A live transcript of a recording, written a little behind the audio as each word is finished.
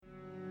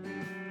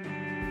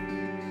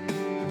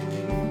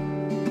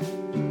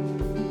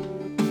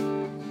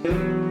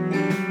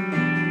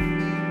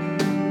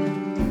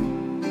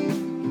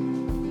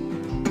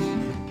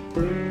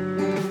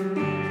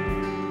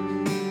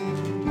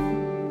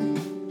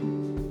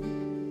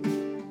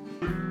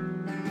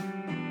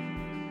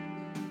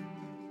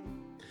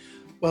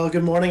Well,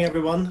 good morning,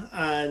 everyone,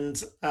 and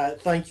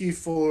thank you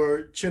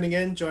for tuning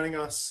in, joining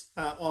us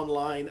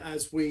online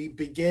as we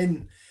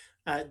begin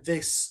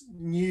this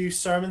new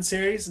sermon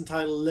series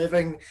entitled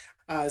Living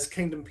as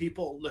Kingdom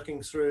People,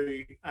 looking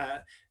through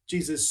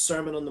Jesus'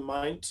 Sermon on the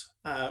Mount.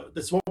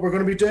 That's what we're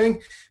going to be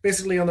doing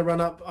basically on the run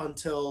up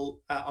until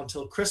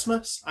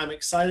Christmas. I'm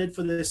excited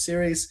for this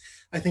series.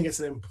 I think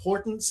it's an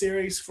important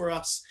series for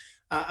us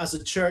as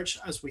a church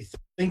as we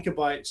think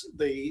about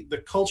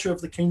the culture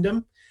of the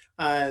kingdom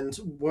and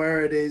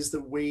where it is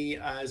that we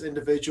as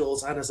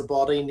individuals and as a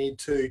body need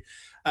to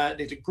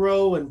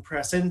grow and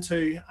press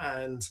into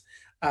and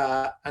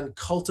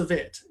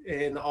cultivate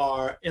in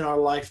our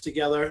life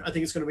together. I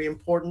think it's going to be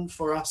important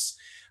for us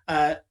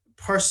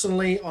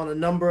personally on a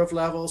number of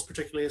levels,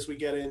 particularly as we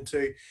get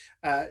into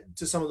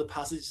to some of the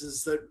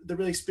passages that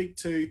really speak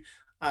to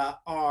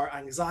our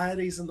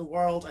anxieties in the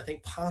world. I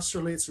think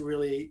pastorally it's a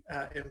really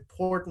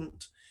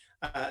important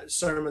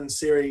sermon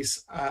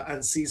series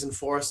and season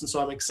for us, and so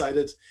I'm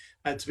excited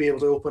to be able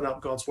to open up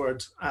God's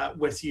word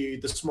with you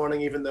this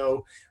morning, even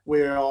though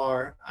we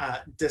are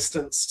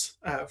distanced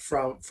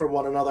from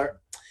one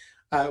another.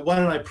 Why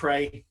don't I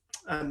pray,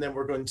 and then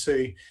we're going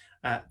to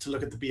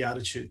look at the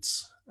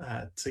Beatitudes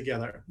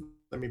together.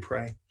 Let me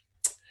pray.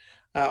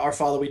 Our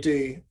Father, we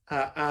do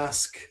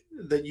ask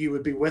that you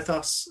would be with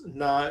us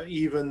now,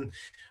 even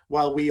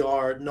while we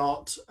are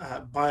not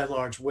by and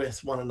large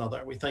with one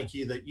another. We thank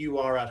you that you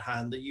are at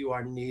hand, that you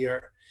are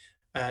near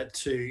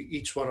to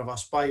each one of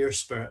us by your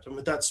Spirit. And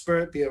with that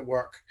Spirit be at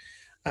work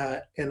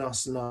in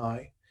us now,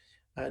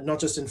 not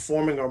just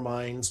informing our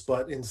minds,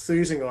 but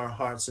enthusing our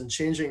hearts and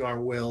changing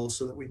our will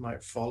so that we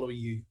might follow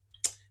you.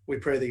 We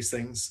pray these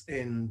things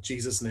in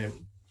Jesus'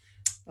 name.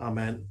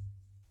 Amen.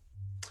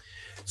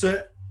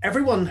 So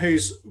everyone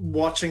who's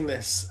watching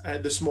this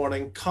this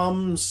morning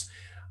comes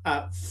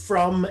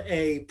from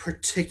a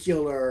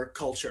particular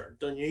culture,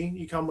 don't you?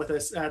 You come with a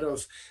set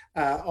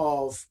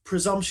of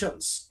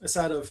presumptions, a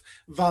set of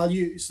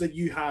values that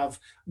you have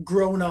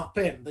grown up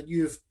in, that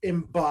you've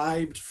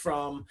imbibed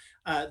from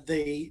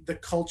the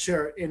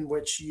culture in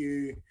which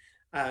you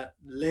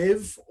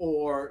live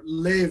or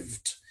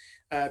lived.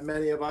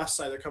 Many of us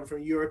either come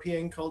from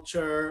European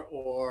culture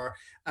or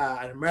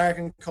an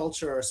American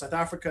culture or South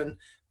African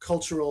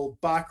cultural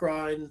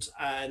background,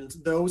 and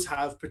those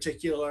have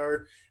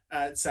particular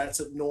sets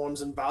of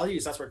norms and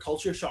values. That's where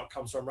culture shock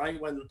comes from, right?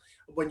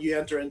 When you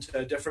enter into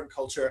a different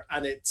culture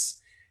and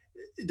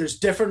there's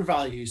different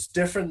values,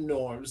 different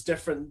norms,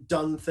 different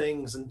done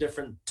things, and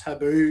different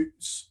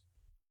taboos.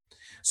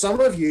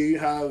 Some of you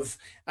have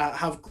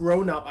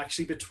grown up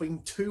actually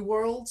between two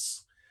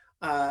worlds.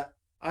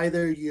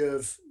 Either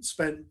you've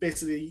spent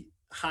basically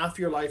half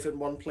your life in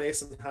one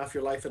place and half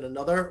your life in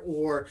another,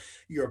 or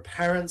your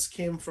parents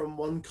came from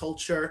one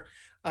culture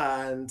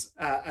and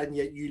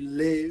yet you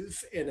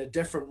live in a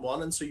different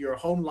one, and so your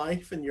home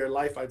life and your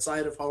life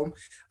outside of home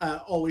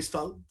always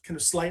felt kind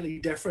of slightly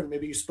different.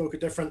 Maybe you spoke a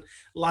different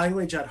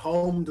language at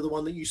home to the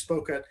one that you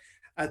spoke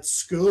at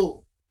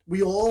school.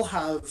 We all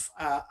have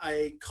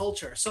a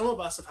culture. Some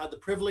of us have had the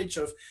privilege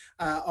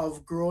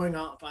of growing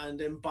up and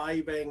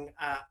imbibing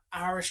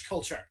Irish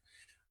culture.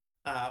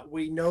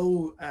 We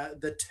know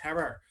the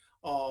terror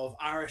of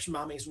Irish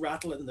mammies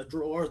rattling the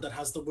drawer that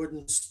has the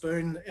wooden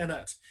spoon in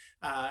it.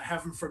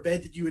 Heaven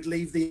forbid that you would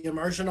leave the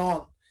immersion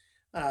on.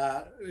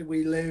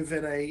 We live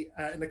in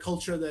a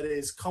culture that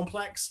is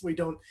complex. We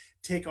don't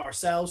take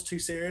ourselves too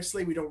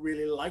seriously. We don't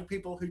really like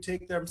people who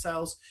take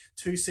themselves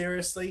too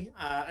seriously,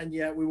 and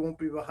yet we won't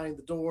be behind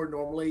the door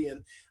normally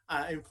in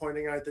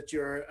pointing out that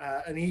you're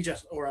an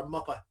Egypt or a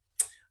Muppa.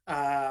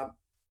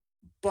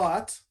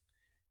 But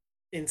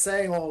in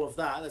saying all of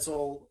that, it's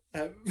all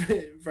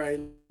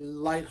very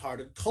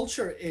lighthearted.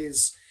 Culture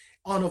is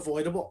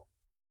unavoidable.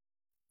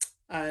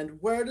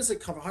 And where does it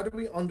come from? How do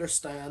we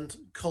understand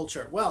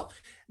culture? Well,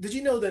 did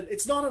you know that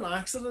it's not an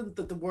accident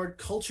that the word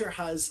culture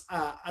has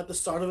at the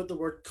start of it the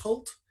word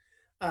cult?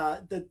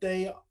 That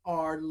they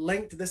are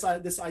linked to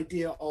this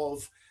idea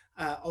of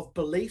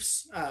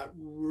beliefs,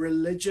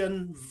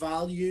 religion,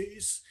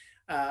 values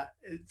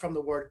from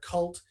the word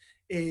cult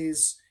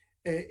is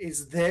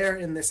there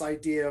in this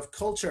idea of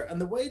culture.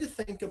 And the way to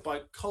think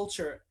about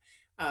culture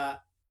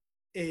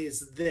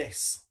is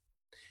this: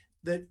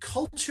 that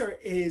culture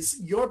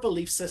is your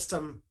belief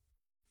system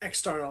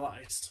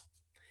externalized.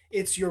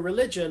 It's your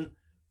religion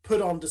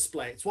put on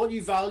display. It's what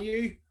you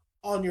value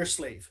on your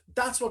sleeve.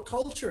 That's what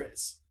culture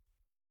is.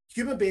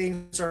 Human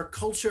beings are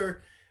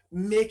culture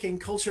making,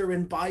 culture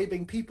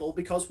imbibing people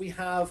because we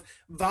have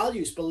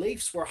values,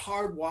 beliefs. We're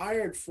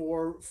hardwired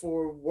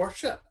for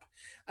worship.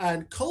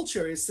 And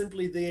culture is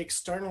simply the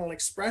external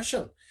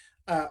expression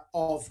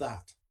of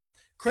that.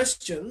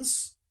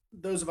 Christians,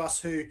 those of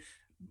us who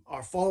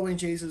are following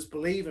Jesus,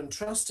 believe and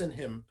trust in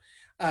him,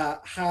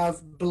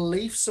 have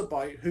beliefs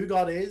about who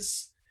God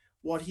is,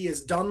 what he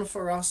has done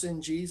for us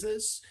in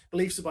Jesus,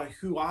 beliefs about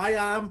who I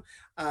am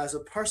as a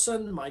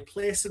person, my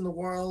place in the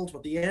world,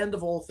 what the end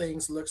of all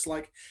things looks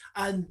like.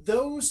 And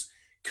those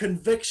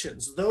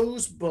convictions,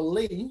 those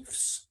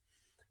beliefs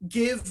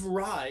give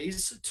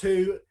rise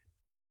to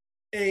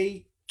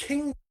a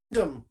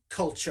kingdom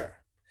culture,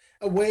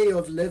 a way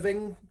of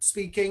living,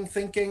 speaking,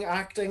 thinking,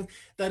 acting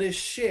that is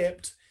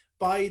shaped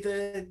by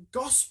the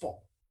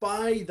gospel,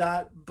 by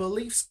that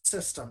belief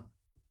system.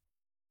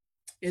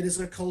 It is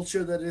a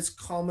culture that is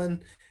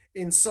common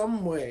in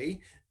some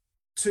way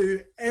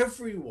to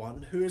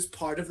everyone who is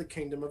part of the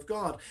kingdom of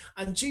God.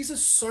 And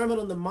Jesus' Sermon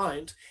on the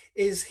Mount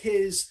is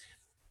his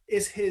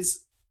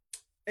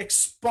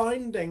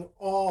expounding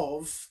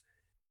of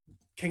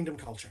kingdom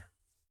culture,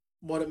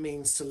 what it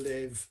means to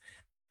live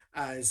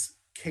as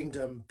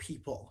kingdom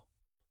people.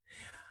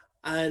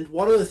 And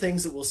one of the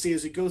things that we'll see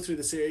as we go through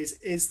the series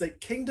is that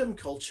kingdom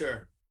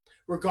culture,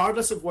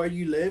 regardless of where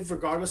you live,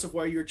 regardless of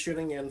where you're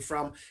tuning in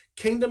from,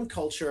 kingdom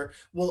culture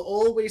will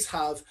always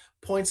have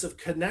points of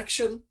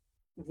connection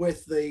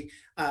with the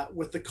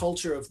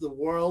culture of the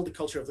world, the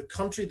culture of the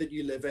country that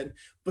you live in,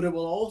 but it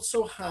will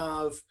also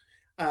have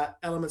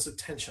elements of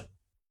tension.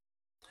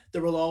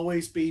 There will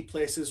always be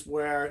places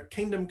where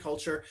kingdom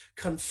culture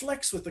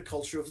conflicts with the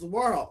culture of the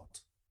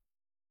world.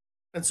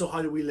 And so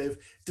how do we live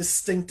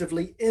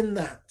distinctively in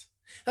that?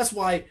 That's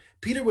why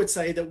Peter would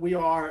say that we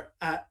are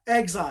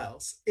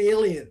exiles,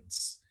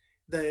 aliens,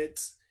 that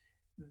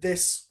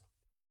this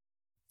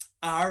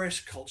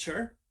Irish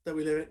culture that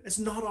we live in is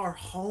not our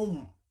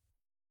home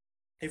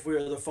if we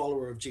are the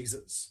follower of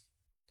Jesus.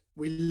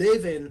 We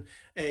live in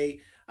a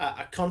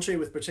country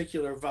with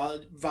particular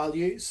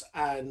values,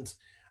 and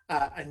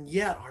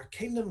yet our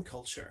kingdom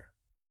culture,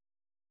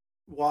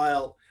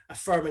 while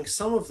affirming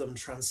some of them,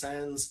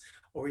 transcends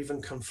or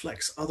even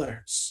conflicts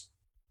others.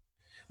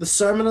 The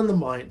Sermon on the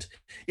Mount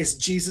is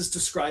Jesus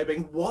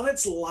describing what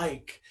it's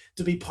like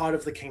to be part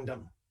of the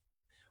kingdom,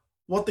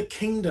 what the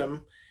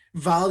kingdom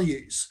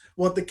values,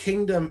 what the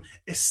kingdom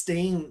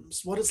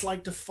esteems, what it's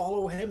like to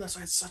follow him. That's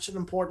why it's such an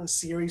important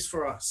series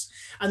for us.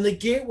 And the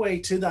gateway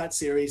to that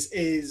series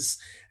is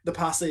the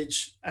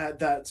passage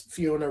that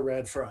Fiona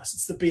read for us.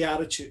 It's the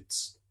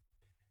Beatitudes.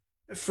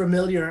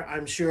 Familiar,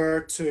 I'm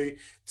sure, to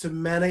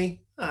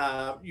many.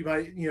 You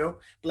might,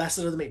 blessed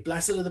are the meek,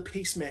 blessed are the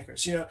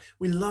peacemakers.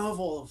 We love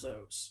all of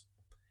those.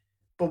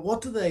 But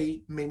what do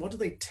they mean? What do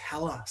they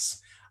tell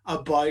us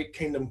about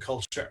kingdom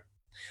culture?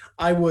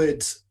 I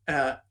would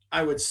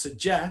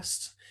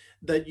suggest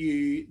that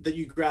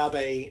you grab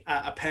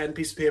a pen,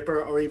 piece of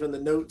paper, or even the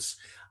notes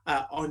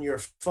on your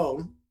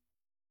phone,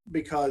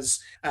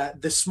 because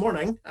this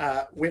morning,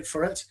 wait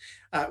for it,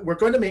 we're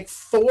going to make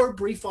 4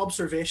 brief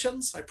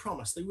observations. I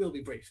promise they will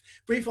be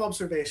brief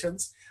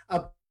observations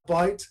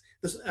about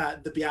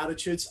the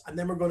Beatitudes, and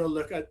then we're going to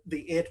look at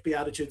the 8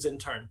 Beatitudes in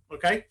turn.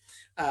 Okay,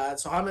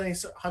 so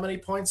how many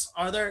points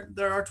are there?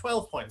 There are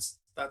 12 points.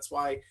 That's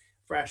why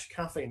fresh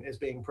caffeine is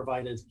being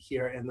provided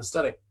here in the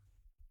study.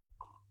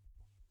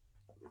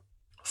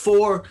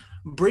 4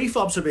 brief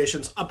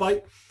observations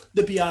about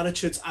the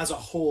Beatitudes as a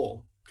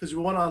whole, because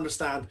we want to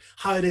understand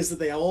how it is that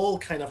they all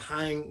kind of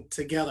hang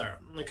together.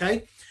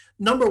 Okay,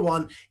 number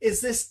 1 is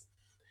this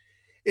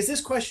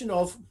question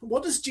of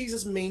what does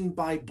Jesus mean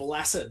by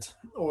blessed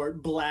or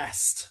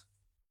blessed?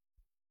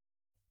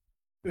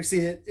 We see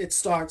it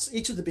starts,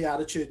 each of the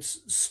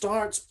Beatitudes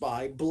starts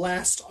by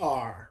blessed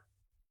are.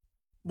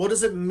 What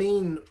does it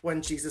mean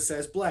when Jesus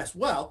says blessed?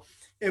 Well,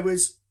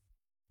 it's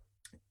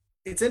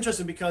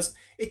interesting because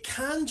it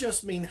can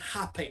just mean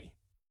happy.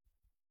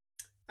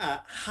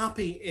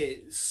 Happy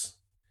is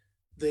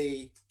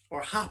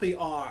happy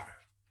are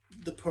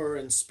the poor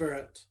in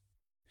spirit.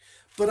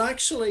 But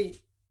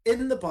actually,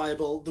 in the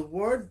Bible, the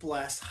word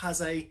blessed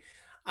has a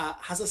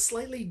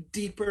slightly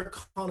deeper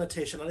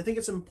connotation, and I think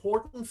it's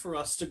important for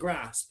us to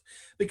grasp,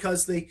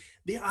 because the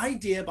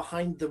idea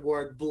behind the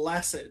word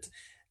blessed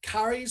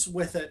carries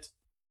with it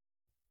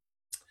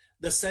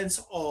the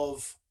sense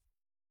of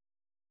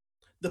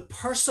the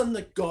person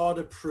that God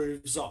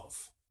approves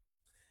of,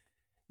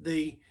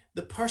 the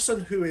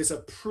person who is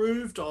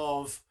approved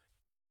of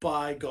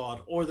by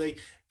God, or the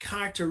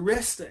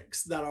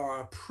characteristics that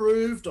are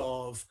approved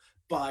of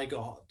by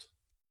God.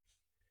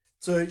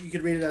 So you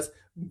could read it as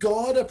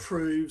God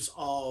approves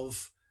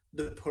of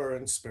the poor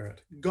in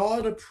spirit.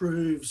 God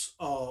approves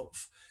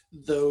of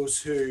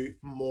those who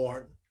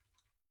mourn.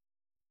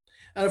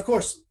 And of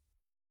course,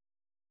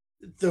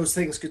 those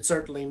things could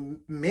certainly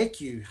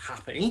make you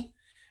happy,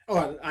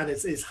 and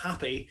it is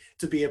happy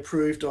to be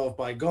approved of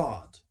by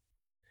God.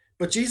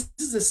 But Jesus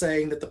is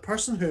saying that the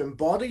person who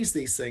embodies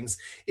these things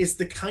is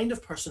the kind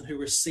of person who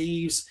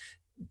receives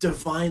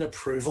divine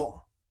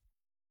approval.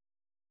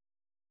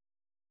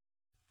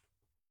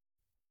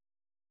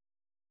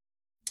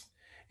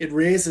 It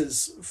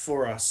raises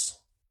for us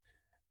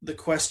the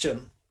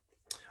question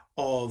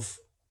of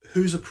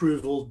whose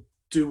approval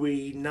do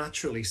we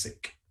naturally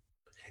seek?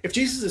 If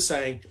Jesus is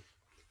saying,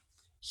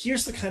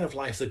 here's the kind of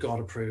life that God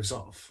approves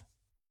of,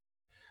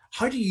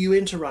 how do you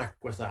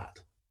interact with that?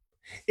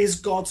 Is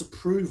God's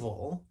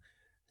approval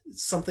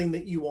something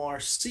that you are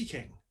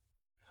seeking?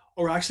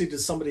 Or actually,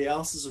 does somebody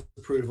else's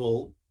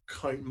approval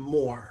count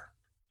more?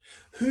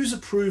 Whose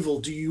approval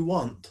do you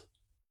want?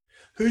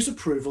 Whose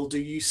approval do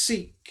you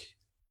seek?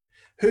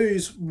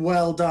 Whose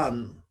well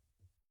done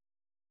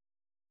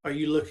are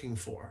you looking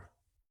for?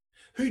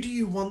 Who do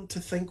you want to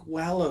think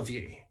well of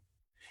you?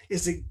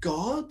 Is it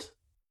God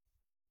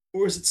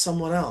or is it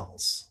someone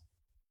else?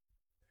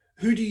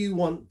 Who do you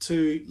want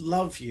to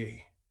love you?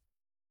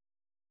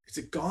 Is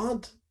it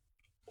God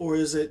or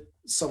is it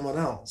someone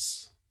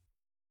else?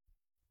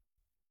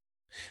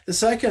 The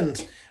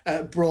second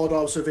broad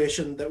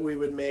observation that we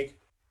would make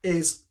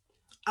is,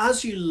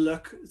 as you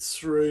look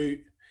through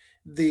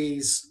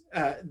these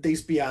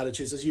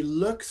Beatitudes, as you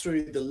look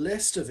through the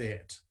list of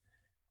it,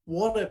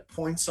 what it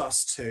points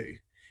us to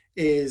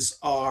is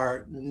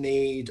our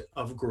need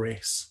of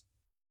grace.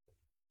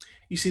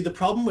 You see, the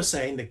problem with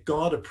saying that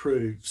God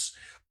approves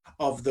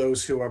of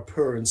those who are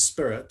poor in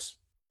spirit,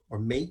 or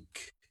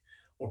meek,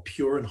 or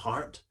pure in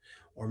heart,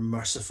 or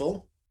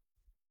merciful,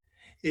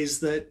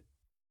 is that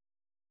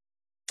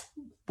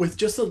with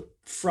just a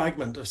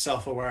fragment of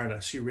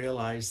self-awareness, you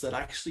realize that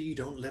actually you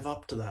don't live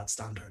up to that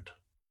standard.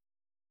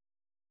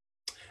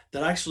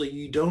 That actually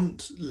you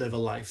don't live a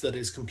life that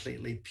is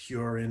completely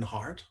pure in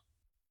heart.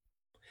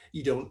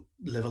 You don't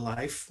live a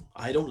life,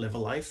 I don't live a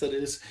life that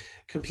is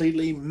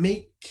completely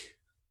meek,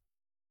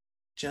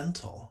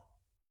 gentle.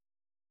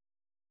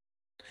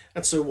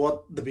 And so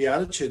what the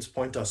Beatitudes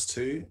point us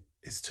to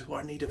is to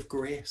our need of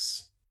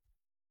grace.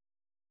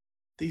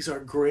 These are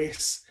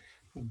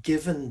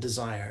grace-given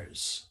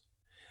desires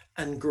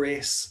and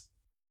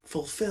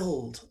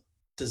grace-fulfilled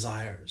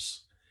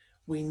desires.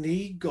 We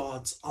need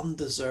God's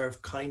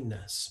undeserved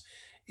kindness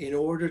in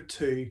order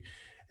to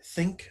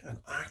think and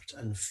act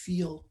and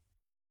feel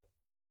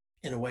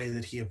in a way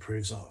that he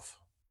approves of.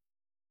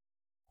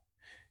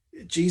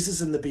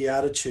 Jesus in the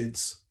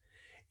Beatitudes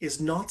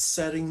is not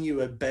setting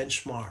you a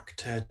benchmark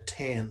to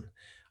attain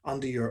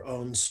under your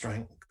own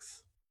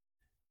strength.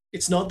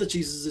 It's not that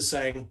Jesus is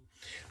saying,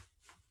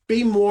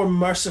 be more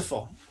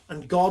merciful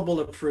and God will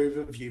approve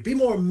of you. Be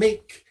more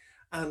meek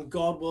and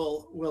God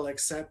will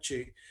accept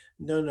you.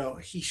 No,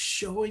 he's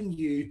showing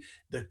you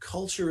the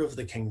culture of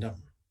the kingdom.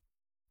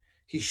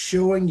 He's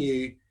showing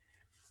you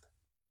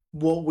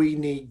what we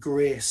need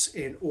grace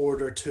in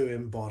order to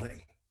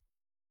embody.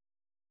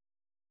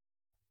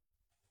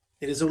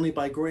 It is only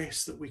by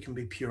grace that we can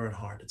be pure in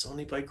heart. It's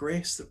only by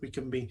grace that we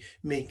can be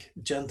meek,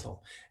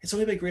 gentle. It's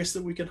only by grace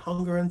that we can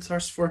hunger and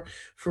thirst for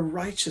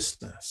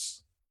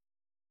righteousness.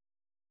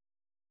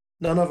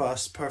 None of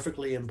us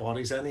perfectly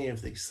embodies any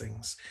of these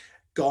things.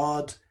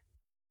 God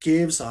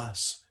gives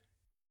us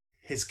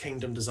his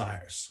kingdom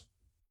desires.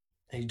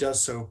 And he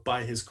does so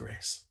by his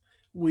grace.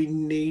 We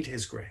need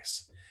his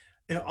grace.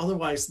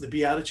 Otherwise, the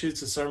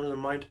Beatitudes, the Sermon on the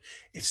Mount,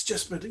 it's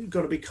just going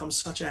to become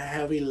such a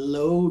heavy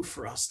load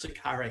for us to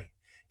carry.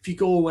 If you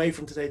go away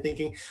from today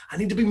thinking, I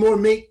need to be more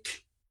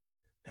meek,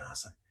 now I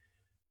say,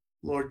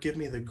 Lord, give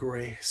me the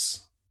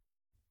grace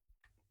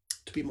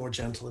to be more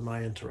gentle in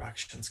my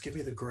interactions. Give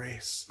me the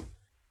grace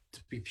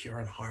to be pure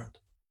in heart.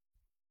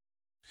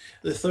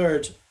 The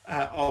third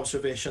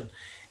observation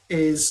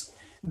is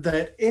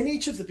that in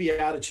each of the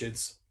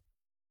Beatitudes,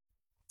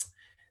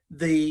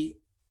 the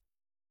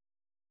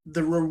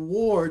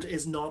reward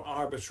is not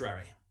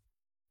arbitrary.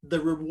 The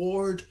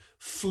reward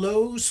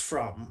flows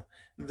from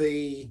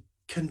the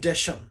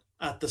condition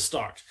at the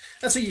start.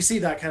 And so you see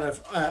that kind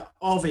of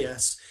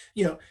obvious,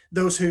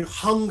 those who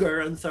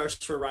hunger and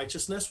thirst for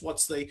righteousness,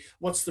 what's the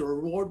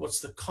reward? What's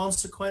the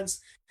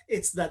consequence?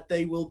 It's that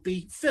they will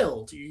be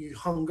filled. You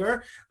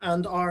hunger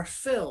and are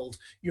filled.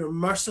 You're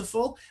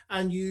merciful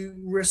and you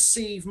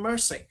receive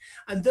mercy.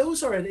 And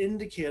those are an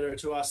indicator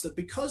to us that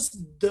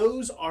because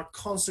those are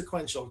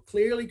consequential,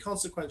 clearly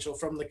consequential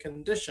from the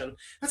condition,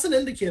 that's an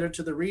indicator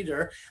to the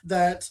reader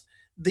that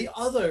the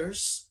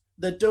others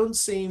that don't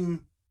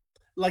seem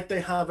like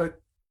they have a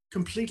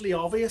completely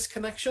obvious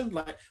connection,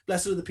 like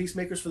blessed are the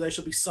peacemakers, for they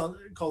shall be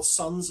called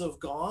sons of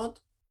God,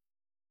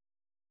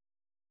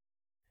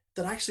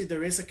 that actually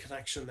there is a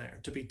connection there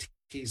to be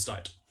teased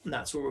out. And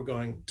that's what we're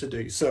going to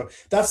do. So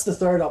that's the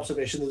third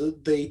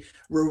observation. The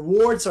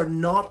rewards are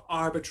not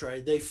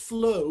arbitrary. They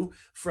flow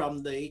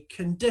from the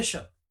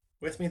condition.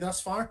 With me thus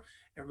far?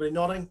 Everybody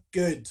nodding?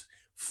 Good.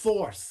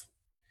 Fourth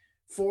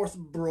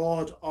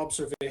broad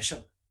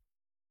observation.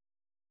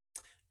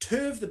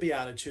 Two of the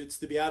Beatitudes,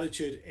 the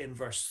Beatitude in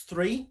verse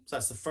 3, so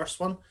that's the first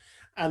one,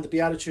 and the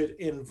Beatitude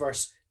in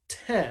verse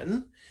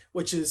 10,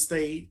 which is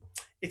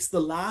it's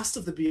the last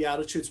of the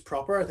Beatitudes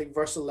proper. I think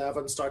verse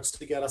 11 starts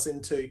to get us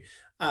into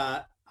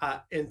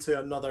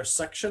another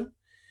section.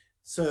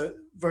 So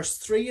verse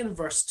 3 and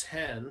verse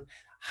 10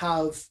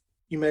 have,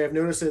 you may have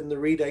noticed it in the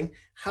reading,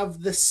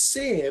 have the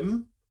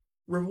same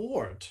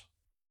reward.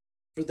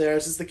 For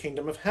theirs is the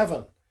kingdom of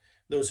heaven,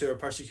 those who are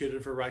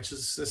persecuted for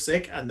righteousness'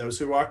 sake, and those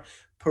who are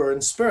poor in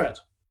spirit.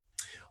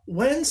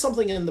 When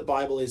something in the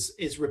Bible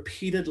is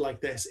repeated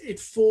like this, it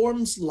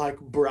forms like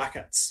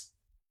brackets.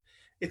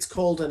 It's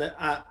called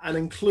an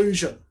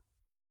inclusion.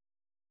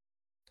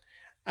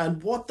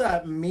 And what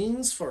that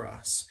means for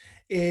us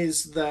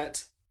is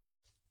that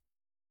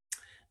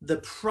the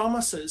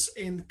promises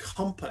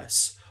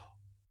encompass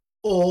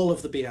all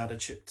of the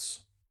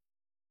Beatitudes.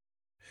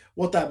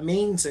 What that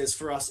means is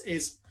for us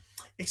is,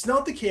 it's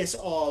not the case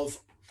of,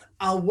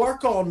 I'll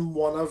work on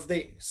one of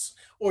these,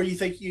 Or you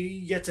think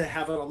you get to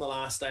heaven on the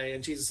last day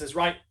and Jesus says,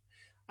 right,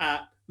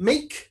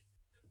 meek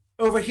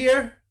over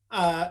here,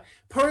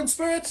 poor in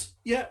spirit.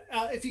 Yeah,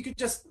 if you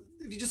just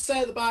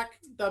stay at the back,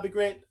 that'd be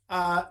great.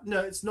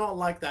 No, it's not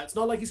like that. It's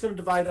not like he's going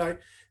to divide out.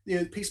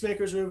 The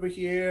peacemakers are over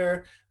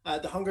here.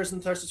 The hungers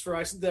and thirsters for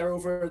righteousness, they're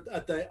over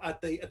at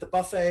the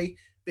buffet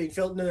being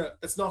filled. No,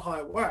 that's not how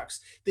it works.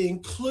 The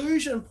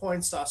inclusion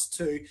points us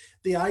to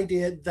the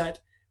idea that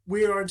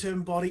we are to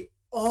embody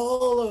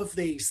all of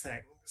these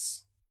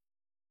things.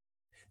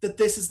 That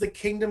this is the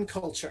kingdom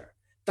culture.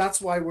 That's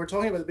why we're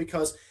talking about it,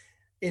 because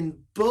in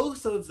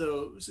both of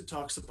those, it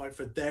talks about,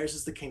 for theirs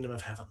is the kingdom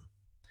of heaven.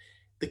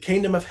 The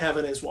kingdom of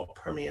heaven is what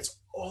permeates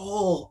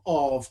all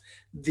of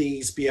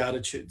these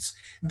Beatitudes.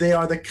 They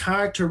are the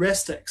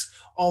characteristics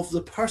of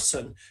the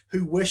person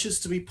who wishes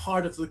to be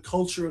part of the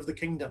culture of the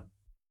kingdom.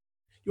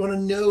 You want to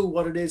know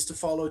what it is to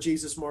follow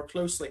Jesus more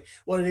closely,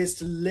 what it is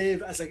to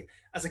live as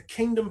a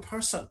kingdom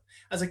person,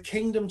 as a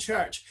kingdom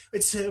church.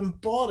 It's to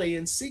embody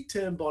and seek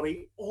to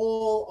embody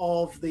all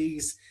of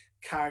these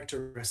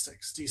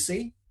characteristics. Do you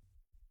see?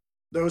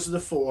 Those are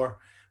the 4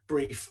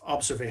 brief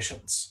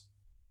observations.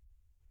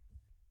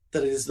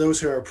 That it is those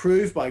who are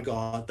approved by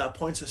God. That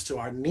points us to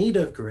our need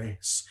of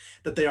grace,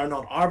 that they are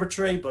not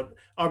arbitrary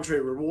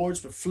rewards,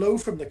 but flow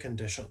from the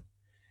condition,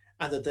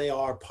 and that they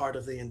are part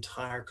of the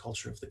entire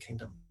culture of the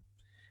kingdom,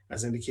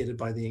 as indicated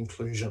by the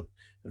inclusion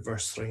in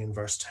verse 3 and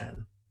verse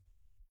 10.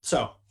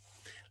 So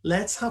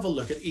let's have a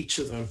look at each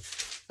of them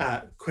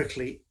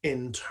quickly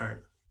in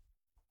turn.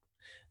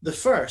 The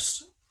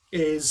first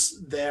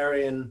is there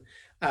in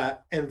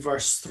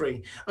verse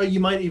 3. You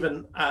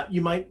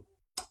might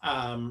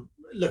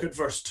look at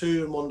verse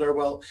 2 and wonder,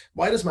 well,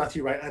 why does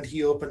Matthew write, and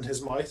he opened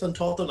his mouth and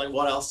taught them? Like,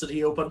 what else did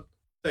he open?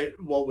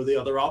 What were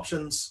the other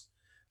options?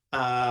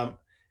 That's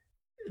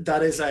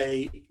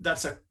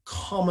a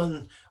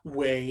common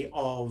way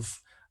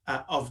of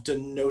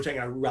denoting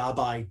a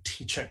rabbi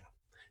teaching,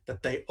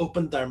 that they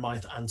opened their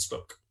mouth and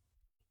spoke.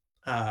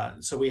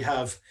 So we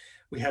have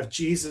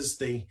Jesus,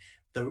 the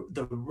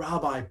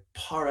rabbi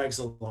par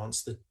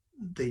excellence,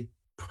 the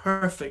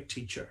perfect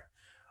teacher,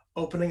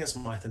 opening his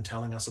mouth and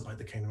telling us about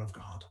the kingdom of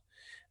God.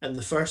 And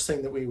the first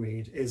thing that we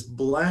read is,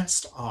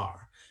 blessed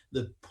are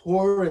the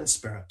poor in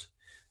spirit,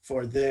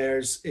 for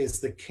theirs is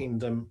the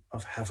kingdom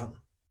of heaven.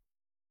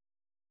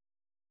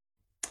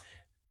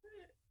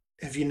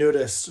 Have you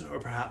noticed, or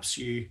perhaps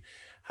you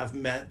have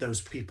met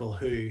those people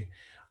who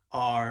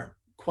are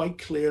quite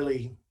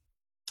clearly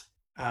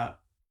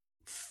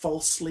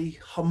falsely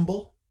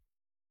humble?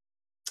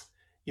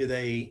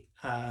 They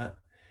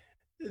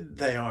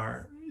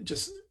are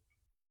just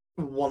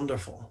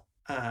wonderful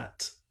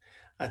at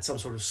some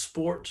sort of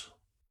sport,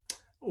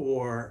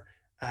 or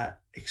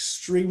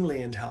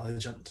extremely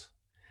intelligent,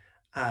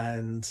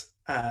 and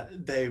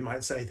they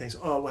might say things.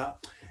 Oh well,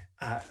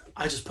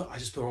 I just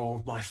put all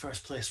of my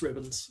first place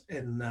ribbons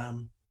in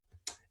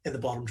the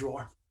bottom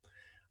drawer.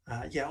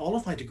 Yeah, all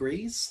of my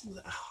degrees.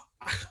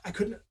 I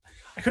couldn't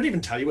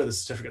even tell you where the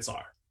certificates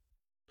are.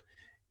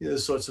 The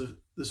sorts of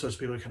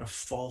people are kind of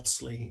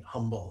falsely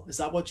humble. Is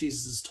that what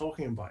Jesus is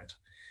talking about?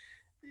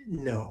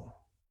 No.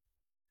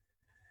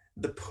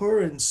 The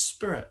poor in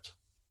spirit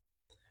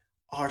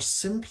are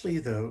simply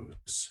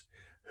those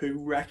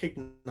who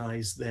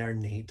recognize their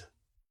need,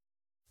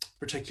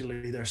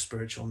 particularly their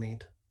spiritual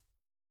need.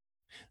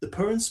 The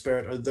poor in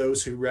spirit are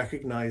those who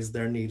recognize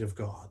their need of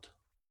God.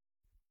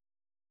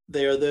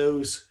 They are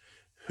those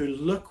who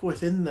look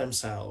within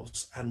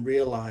themselves and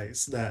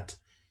realize that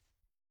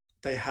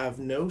they have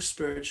no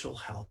spiritual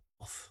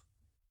health,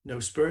 no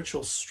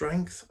spiritual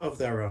strength of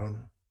their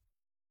own,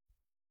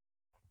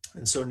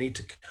 and so need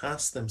to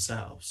cast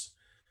themselves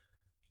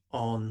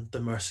on the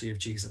mercy of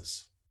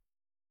Jesus.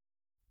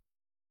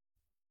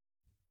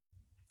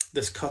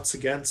 This cuts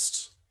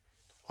against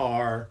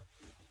our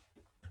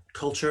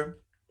culture,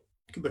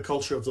 the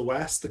culture of the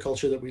West, the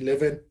culture that we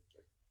live in,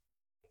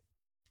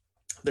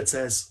 that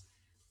says,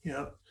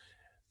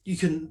 you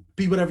can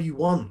be whatever you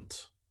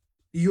want.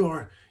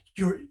 You're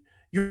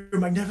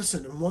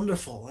magnificent and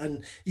wonderful,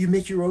 and you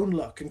make your own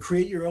luck and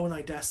create your own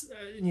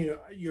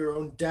your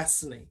own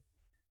destiny,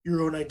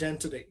 your own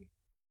identity,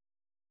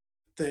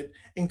 that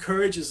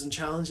encourages and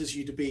challenges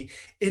you to be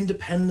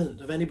independent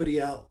of anybody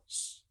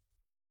else.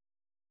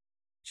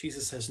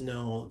 Jesus says,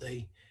 no,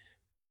 the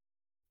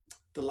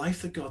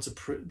life that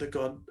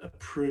God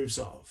approves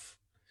of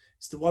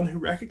is the one who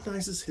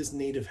recognizes his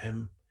need of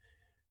him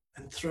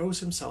and throws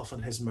himself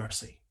on his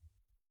mercy.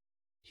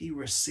 He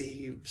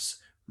receives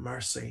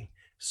mercy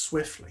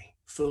swiftly,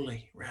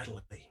 fully,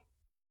 readily.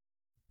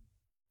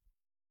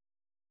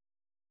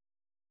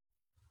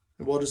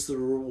 And what is the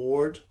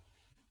reward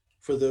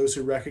for those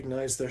who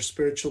recognize their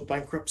spiritual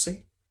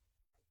bankruptcy?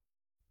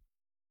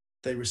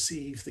 They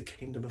receive the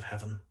kingdom of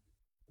heaven.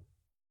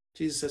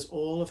 Jesus says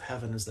all of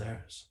heaven is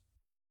theirs.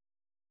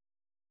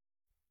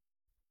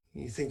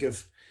 You think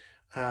of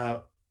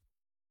the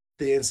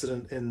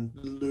incident in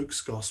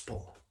Luke's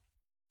gospel,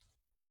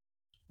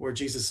 where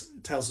Jesus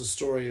tells a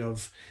story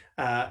of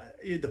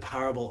the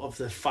parable of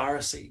the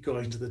Pharisee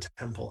going to the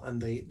temple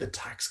and the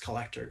tax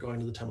collector going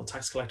to the temple.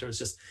 Tax collector is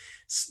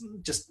just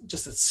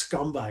a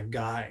scumbag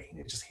guy,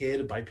 just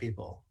hated by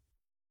people.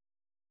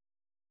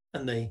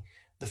 And the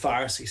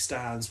Pharisee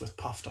stands with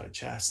puffed out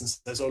chest and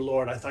says, "Oh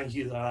Lord, I thank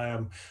you that I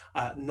am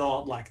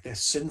not like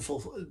this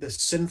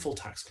sinful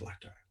tax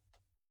collector."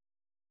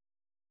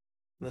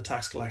 And the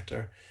tax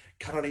collector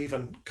cannot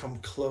even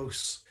come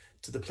close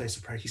to the place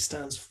of prayer. He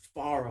stands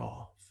far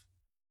off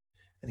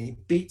and he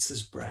beats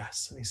his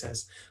breast and he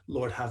says,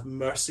 "Lord, have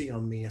mercy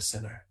on me, a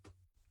sinner."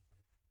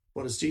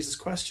 What is Jesus'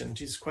 question?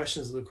 Jesus'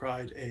 question to the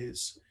crowd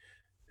is,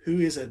 who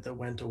is it that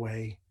went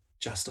away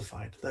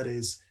justified, that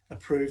is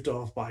approved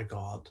of by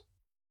God?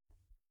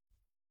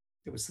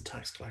 It was the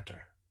tax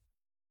collector.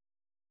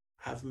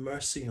 Have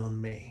mercy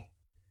on me,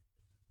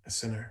 a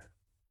sinner.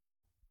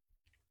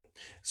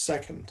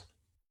 Second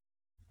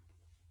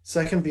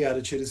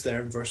beatitude is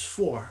there in verse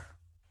 4.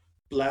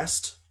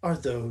 Blessed are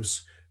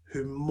those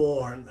who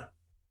mourn,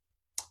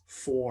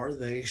 for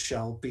they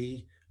shall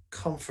be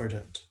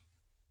comforted.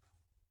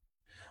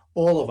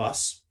 All of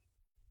us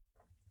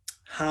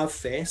have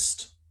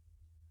faced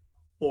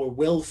or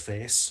will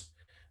face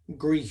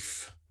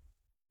grief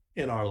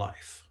in our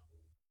life.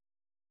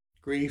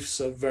 Griefs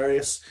of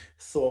various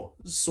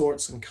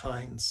sorts and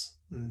kinds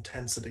and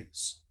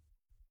intensities.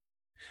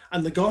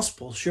 And the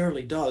gospel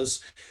surely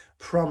does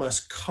promise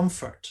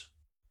comfort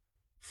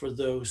for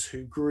those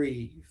who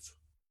grieve.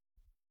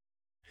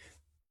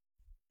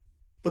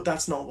 But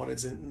that's not what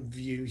is in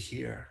view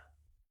here.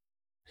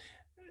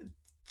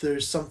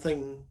 There's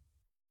something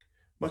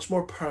much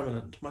more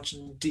permanent, much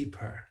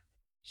deeper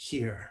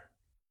here.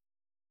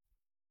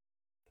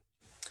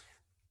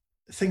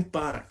 Think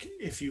back,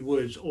 if you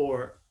would,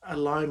 or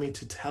allow me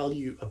to tell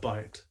you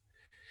about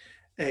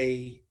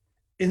an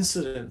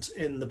incident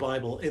in the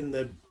Bible, in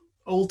the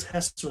Old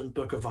Testament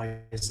book of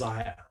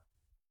Isaiah.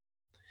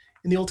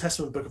 In the Old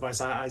Testament book of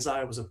Isaiah,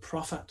 Isaiah was a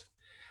prophet.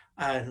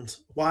 And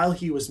while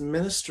he was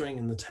ministering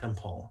in the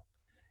temple,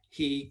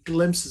 he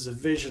glimpses a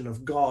vision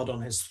of God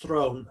on his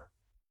throne.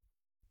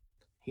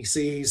 He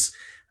sees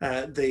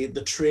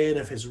the train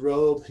of his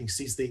robe. He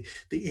sees the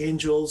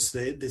angels,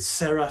 the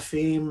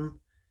seraphim.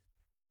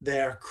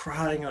 They're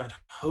crying out,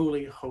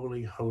 "Holy,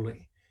 holy,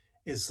 holy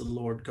is the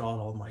Lord God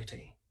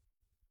Almighty."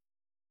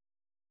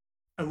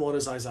 And what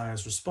is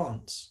Isaiah's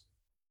response?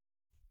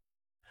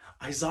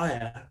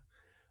 Isaiah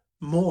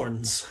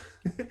mourns.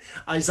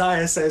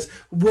 Isaiah says,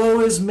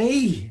 "Woe is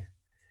me,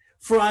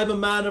 for I am a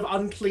man of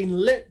unclean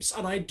lips,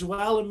 and I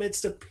dwell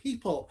amidst a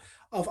people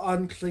of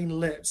unclean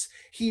lips."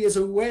 He is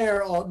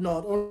aware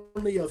not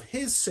only of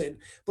his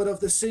sin, but of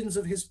the sins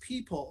of his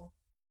people.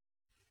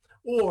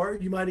 Or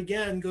you might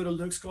again go to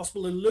Luke's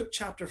Gospel in Luke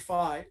chapter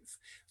 5.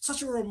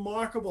 Such a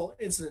remarkable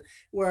incident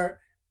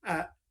where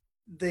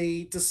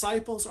the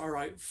disciples are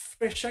out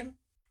fishing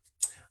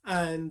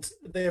and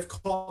they have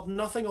caught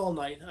nothing all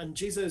night. And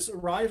Jesus,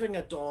 arriving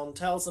at dawn,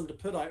 tells them to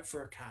put out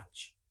for a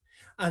catch.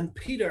 And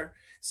Peter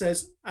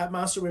says,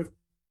 "Master, we've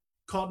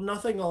caught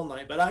nothing all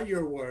night, but at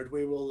your word,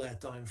 we will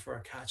let down for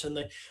a catch." And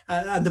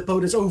the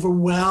boat is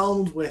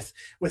overwhelmed with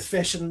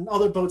fish, and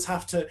other boats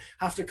have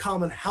to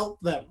come and help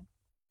them.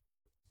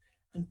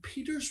 And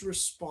Peter's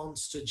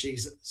response to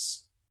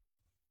Jesus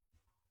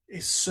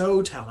is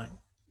so telling.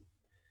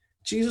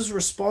 Jesus'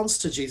 response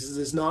to Jesus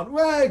is not,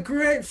 "Well,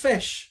 great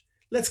fish,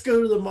 let's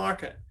go to the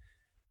market."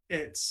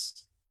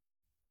 It's,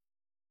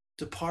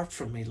 "Depart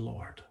from me,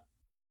 Lord,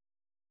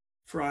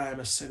 for I am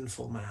a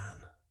sinful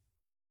man."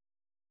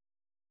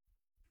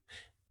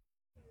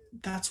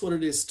 That's what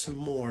it is to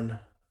mourn.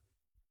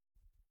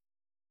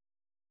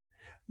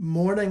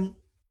 Mourning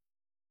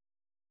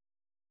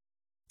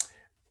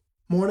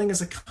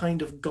is a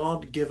kind of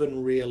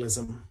God-given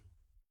realism.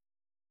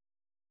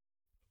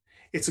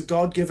 It's a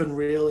God-given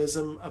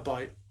realism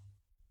about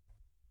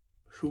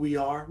who we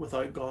are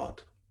without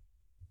God,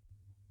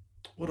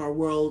 what our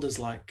world is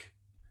like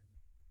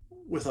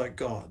without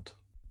God.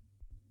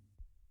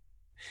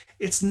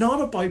 It's not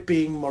about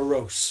being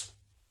morose.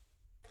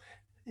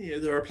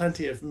 There are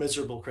plenty of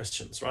miserable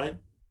Christians,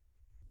 right?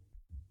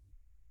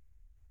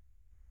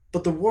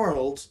 But the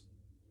world,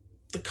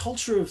 the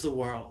culture of the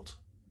world,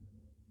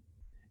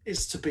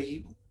 is to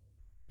be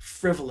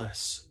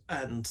frivolous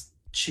and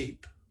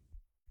cheap,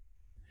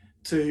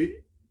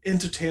 to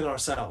entertain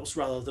ourselves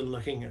rather than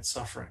looking at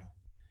suffering,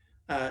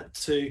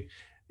 to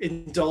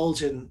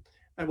indulge in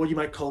what you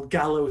might call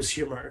gallows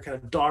humor,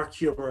 kind of dark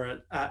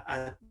humor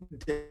at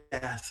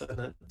death and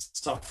at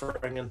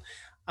suffering. And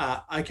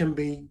I can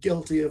be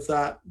guilty of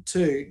that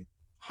too.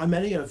 How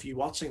many of you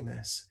watching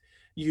this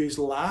use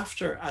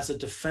laughter as a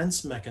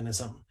defense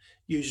mechanism,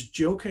 use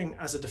joking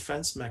as a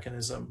defense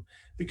mechanism,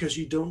 because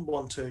you don't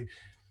want to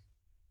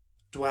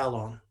dwell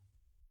on,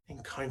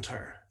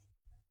 encounter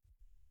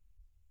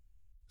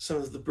some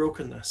of the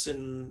brokenness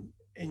in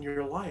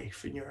your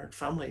life, in your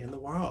family, in the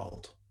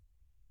world?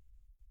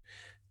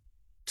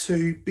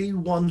 To be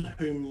one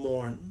who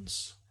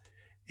mourns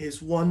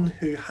is one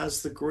who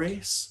has the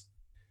grace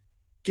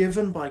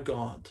given by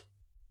God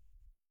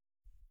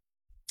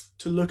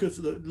to look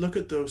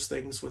at those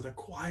things with a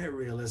quiet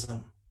realism,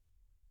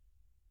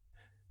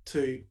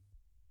 to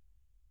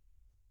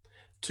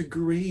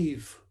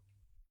grieve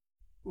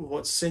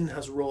what sin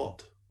has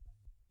wrought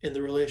in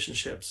the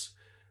relationships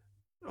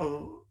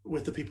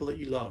with the people that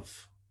you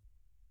love,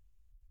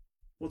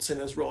 what sin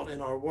has wrought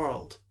in our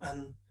world,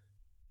 and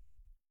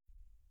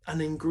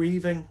in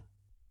grieving,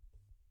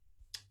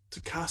 to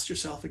cast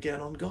yourself again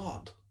on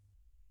God.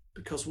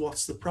 Because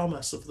what's the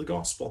promise of the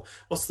gospel?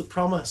 What's the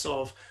promise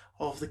of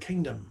the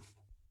kingdom?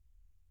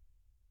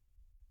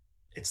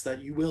 It's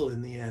that you will,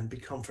 in the end, be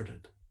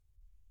comforted.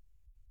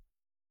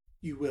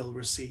 You will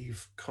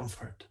receive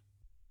comfort.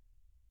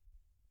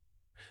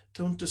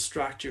 Don't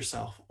distract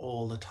yourself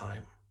all the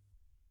time.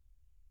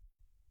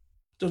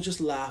 Don't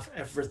just laugh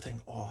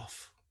everything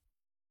off.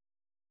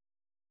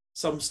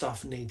 Some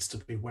stuff needs to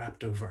be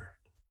wept over,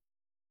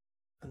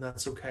 and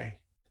that's okay.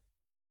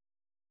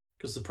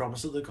 Because the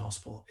promise of the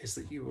gospel is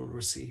that you will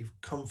receive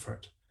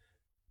comfort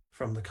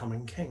from the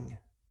coming King.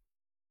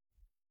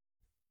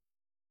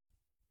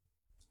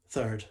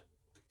 Third,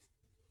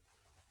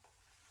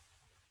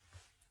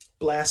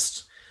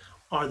 blessed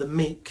are the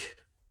meek,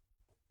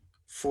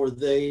 for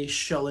they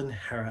shall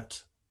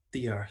inherit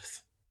the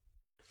earth.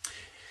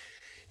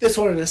 This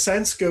one, in a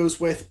sense, goes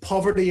with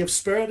poverty of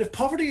spirit. If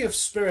poverty of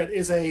spirit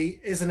is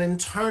an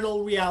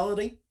internal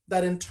reality,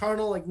 that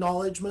internal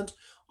acknowledgement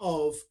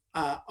of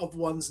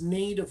one's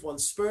need, of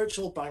one's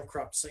spiritual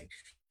bankruptcy,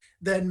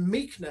 then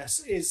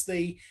meekness is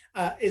the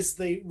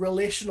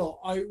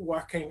relational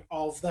outworking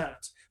of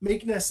that.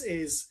 Meekness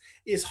is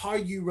how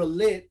you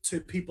relate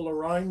to people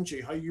around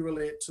you, how you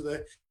relate to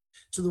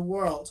the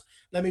world.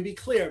 Let me be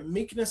clear: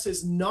 meekness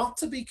is not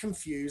to be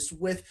confused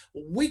with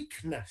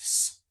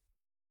weakness.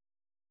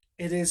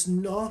 It is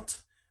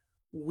not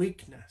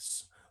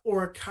weakness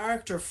or a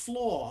character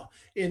flaw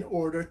in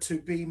order to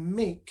be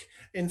meek.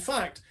 In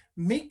fact,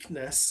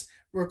 meekness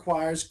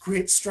requires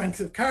great strength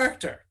of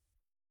character.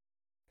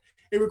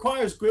 It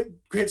requires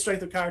great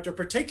strength of character,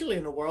 particularly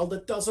in a world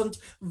that doesn't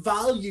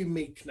value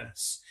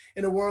meekness,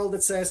 in a world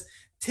that says,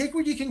 take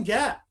what you can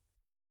get.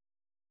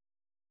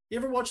 You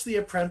ever watch The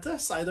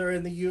Apprentice, either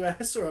in the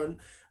US or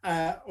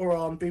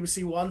on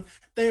BBC One?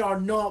 They are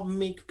not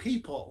meek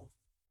people.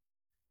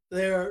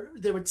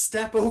 They would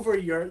step over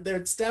your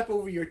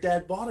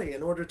dead body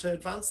in order to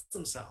advance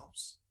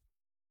themselves.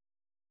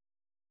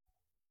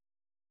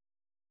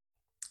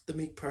 The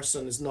meek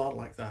person is not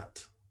like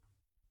that.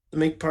 The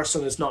meek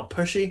person is not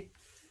pushy.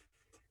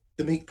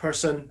 The meek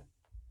person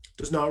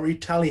does not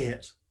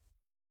retaliate.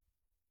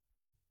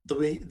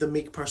 The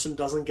meek person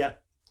doesn't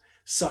get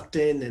sucked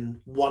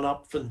in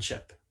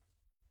one-upmanship.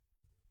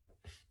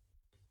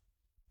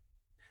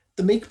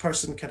 The meek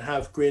person can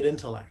have great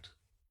intellect.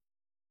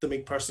 The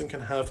meek person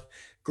can have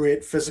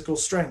great physical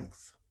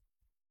strength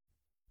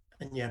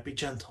and yet be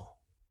gentle.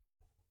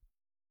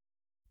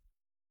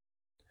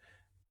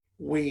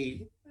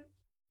 We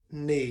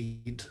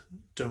need,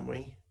 don't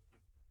we,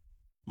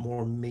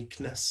 more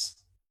meekness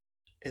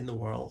in the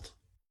world?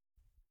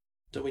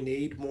 Do we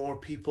need more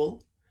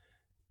people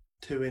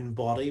to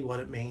embody what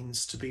it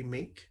means to be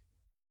meek?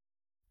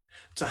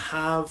 To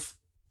have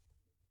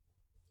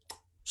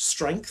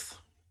strength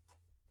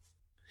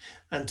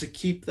and to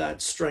keep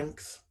that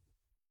strength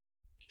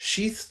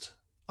sheathed,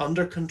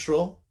 under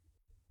control,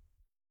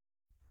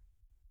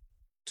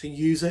 to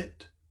use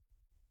it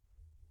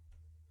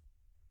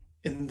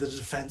in the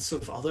defense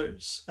of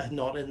others and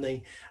not in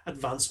the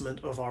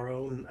advancement of our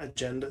own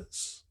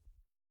agendas.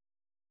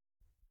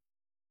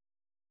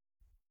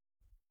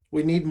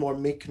 We need more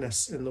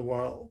meekness in the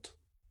world.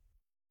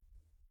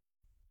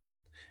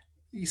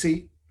 You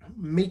see,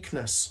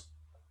 meekness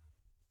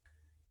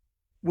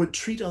would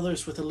treat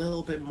others with a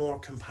little bit more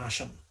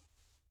compassion,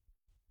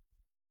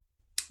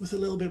 with a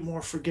little bit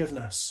more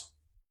forgiveness.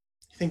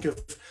 Think of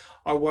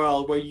our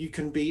world where you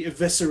can be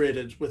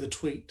eviscerated with a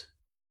tweet,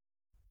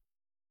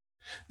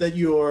 that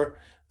your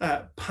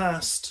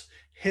past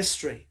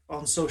history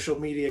on social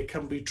media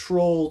can be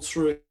trolled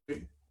through,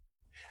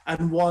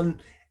 and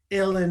one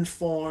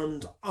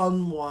ill-informed,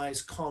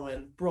 unwise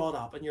comment brought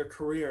up and your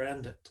career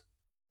ended.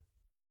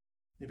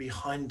 You're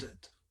behind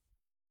it.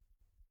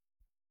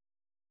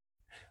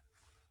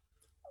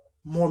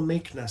 More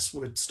meekness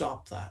would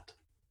stop that.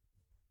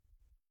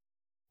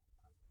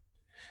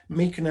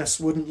 Meekness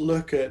wouldn't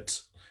look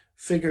at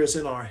figures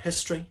in our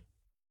history,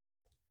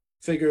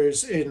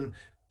 figures in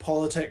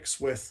politics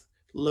with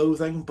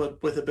loathing,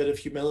 but with a bit of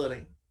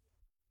humility.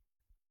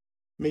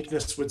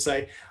 Meekness would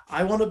say,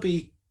 I want to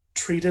be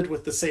treated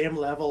with the same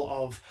level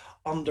of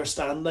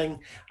understanding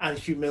and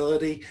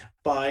humility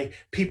by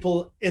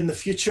people in the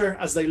future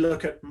as they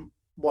look at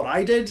what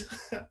I did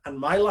and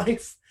my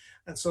life.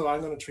 And so I'm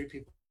going to treat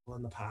people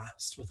in the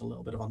past with a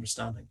little bit of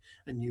understanding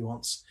and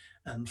nuance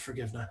and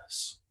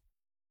forgiveness.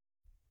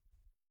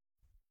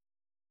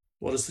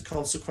 What is the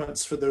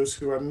consequence for those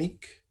who are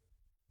meek?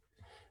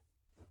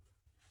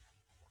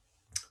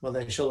 Well,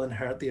 they shall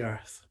inherit the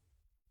earth.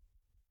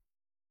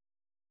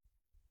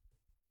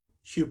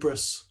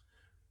 Hubris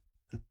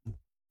and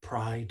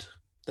pride,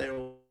 they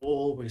will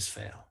always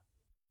fail.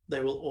 they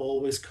will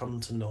always come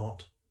to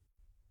naught.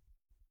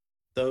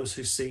 Those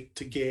who seek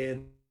to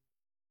gain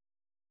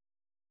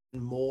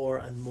more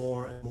and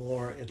more and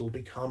more, it'll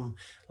become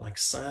like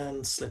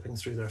sand slipping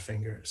through their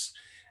fingers,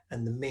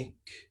 and the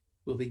meek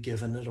will be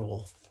given it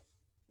all.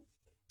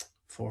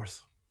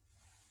 Fourth,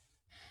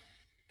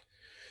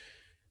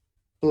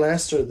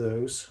 blessed are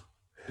those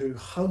who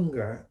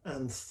hunger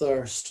and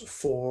thirst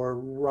for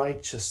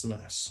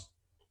righteousness,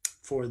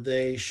 for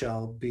they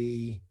shall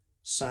be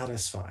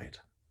satisfied.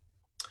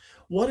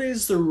 What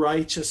is the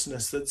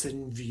righteousness that's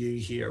in view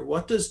here?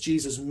 What does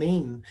Jesus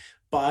mean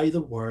by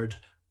the word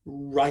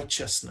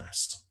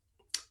righteousness?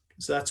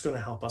 So that's going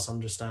to help us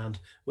understand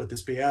what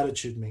this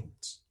beatitude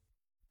means.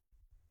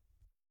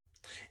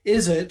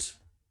 Is it,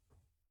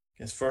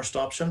 his first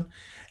option,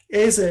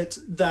 is it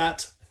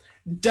that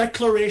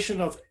declaration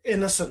of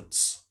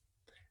innocence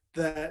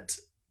that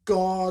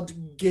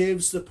God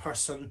gives the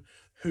person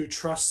who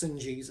trusts in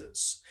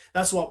Jesus?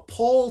 That's what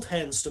Paul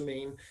tends to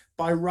mean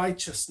by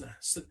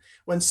righteousness. That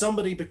when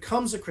somebody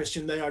becomes a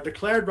Christian, they are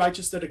declared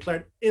righteous, they're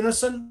declared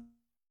innocent.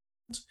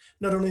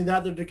 Not only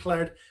that, they're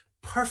declared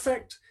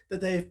perfect, that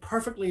they've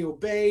perfectly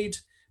obeyed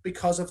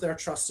because of their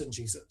trust in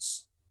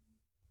Jesus.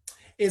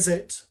 Is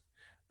it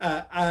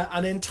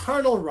an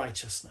internal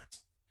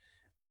righteousness,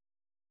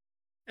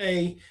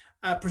 a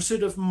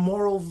pursuit of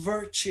moral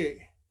virtue?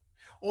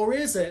 Or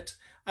is it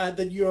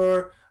that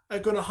you're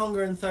going to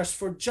hunger and thirst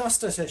for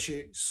justice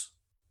issues?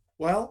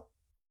 Well,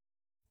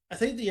 I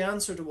think the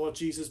answer to what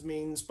Jesus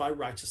means by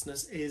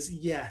righteousness is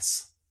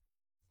yes.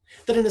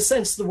 That in a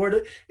sense, the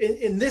word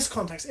in this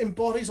context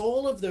embodies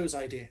all of those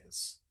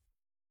ideas.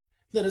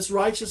 That it's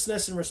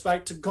righteousness in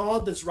respect to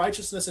God, that's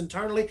righteousness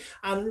internally,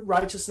 and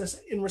righteousness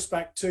in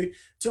respect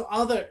to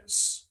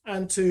others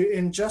and to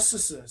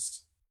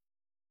injustices.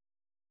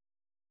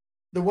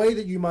 The way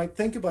that you might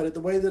think about it,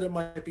 the way that it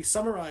might be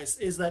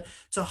summarized, is that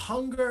to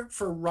hunger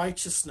for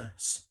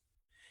righteousness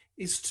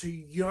is to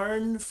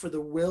yearn for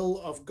the will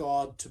of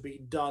God to be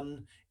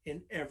done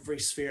in every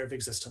sphere of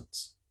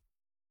existence.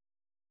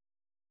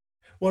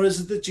 What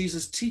is it that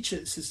Jesus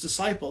teaches his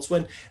disciples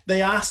when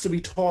they ask to be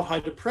taught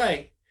how to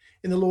pray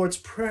in the Lord's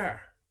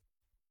Prayer?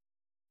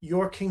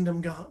 Your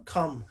kingdom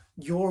come,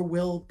 your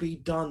will be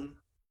done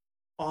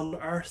on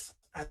earth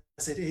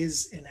as it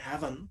is in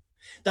heaven.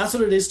 That's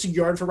what it is to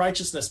yearn for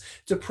righteousness,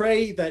 to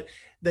pray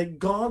that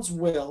God's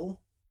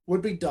will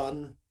would be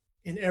done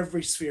in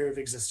every sphere of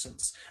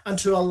existence, and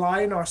to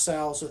align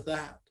ourselves with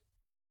that.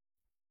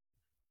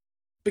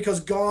 Because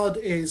God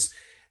he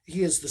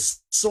is the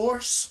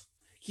source,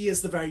 he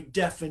is the very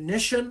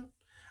definition,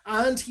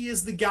 and he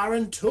is the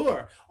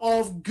guarantor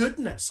of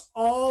goodness,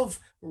 of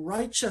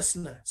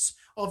righteousness,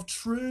 of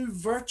true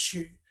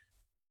virtue.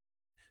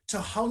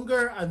 To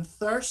hunger and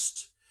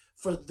thirst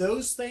for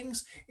those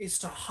things is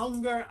to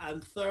hunger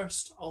and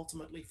thirst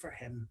ultimately for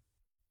him.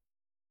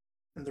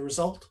 And the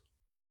result?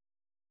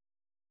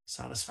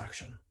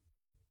 Satisfaction.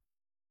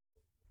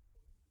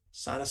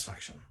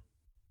 Satisfaction.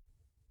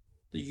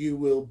 That you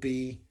will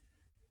be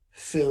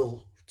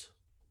filled.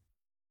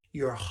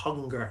 Your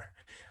hunger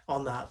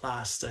on that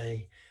last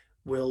day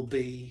will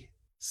be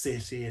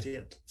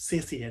satiated.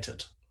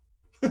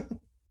 And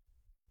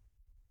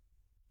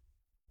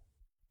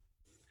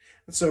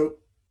so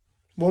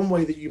one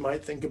way that you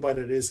might think about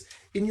it is,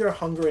 in your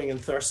hungering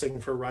and thirsting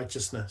for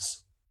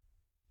righteousness,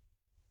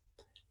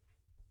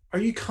 are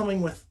you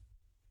coming with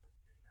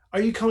a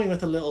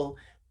little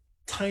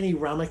tiny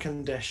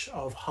ramekin dish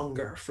of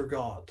hunger for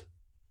God?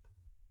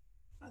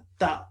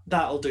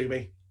 That'll do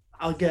me.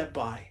 I'll get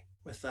by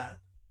with that.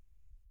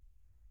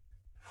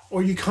 Or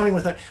are you coming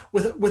with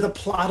a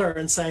platter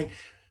and saying,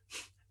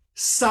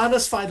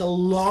 satisfy the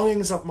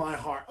longings of my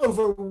heart,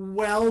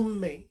 overwhelm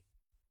me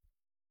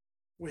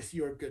with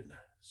your goodness?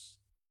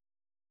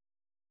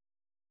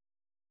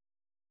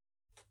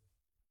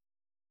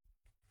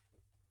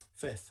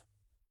 Fifth,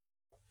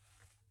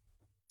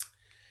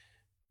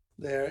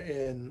 there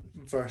in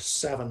verse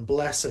 7,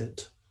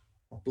 blessed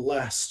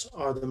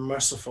are the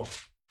merciful,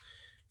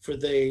 for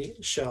they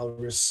shall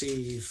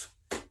receive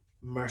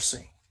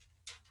mercy.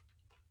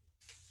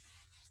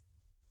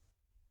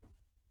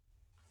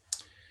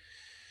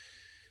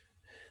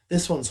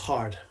 This one's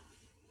hard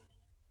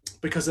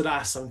because it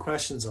asks some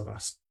questions of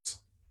us.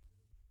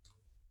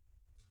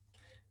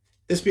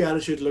 This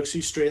beatitude looks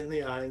you straight in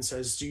the eye and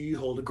says, do you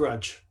hold a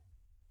grudge?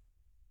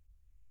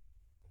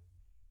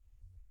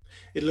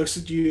 It looks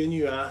at you and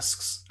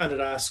it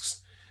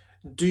asks,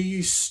 do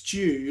you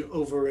stew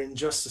over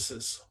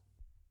injustices?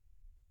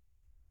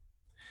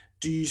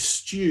 Do you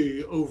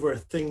stew over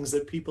things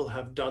that people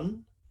have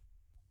done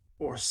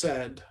or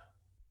said?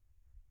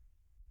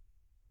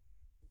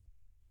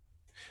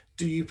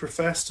 Do you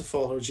profess to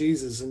follow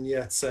Jesus and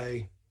yet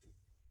say,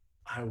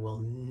 I will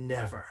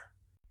never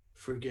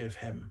forgive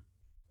him.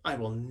 I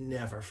will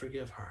never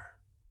forgive her?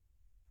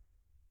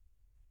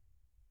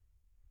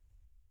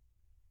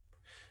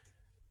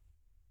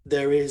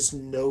 There is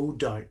no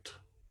doubt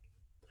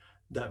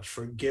that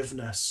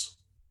forgiveness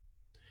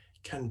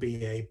can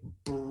be a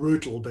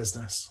brutal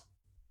business.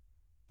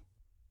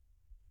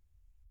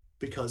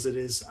 because it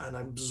is an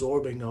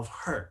absorbing of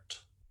hurt.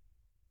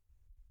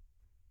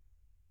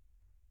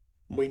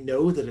 We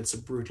know that it's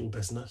a brutal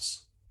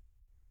business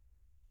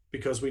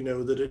because we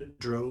know that it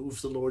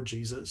drove the Lord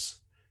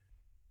Jesus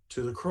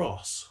to the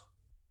cross.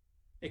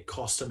 It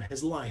cost him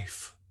his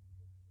life.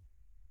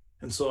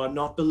 And so I'm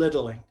not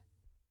belittling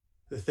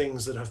the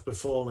things that have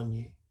befallen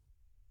you.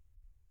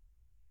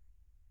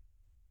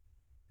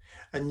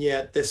 And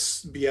yet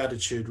this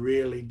beatitude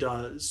really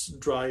does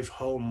drive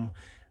home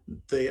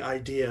the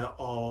idea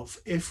of,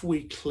 if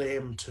we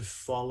claim to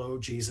follow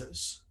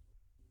Jesus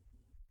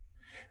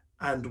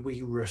and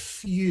we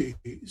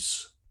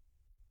refuse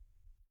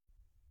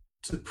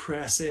to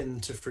press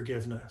into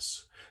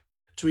forgiveness,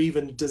 to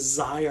even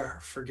desire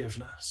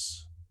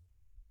forgiveness,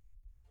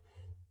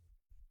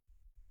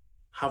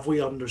 have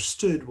we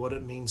understood what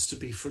it means to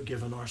be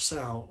forgiven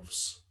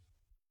ourselves?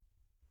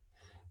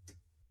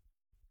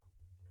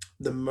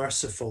 The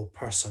merciful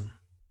person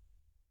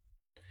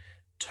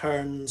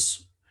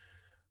turns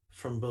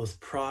from both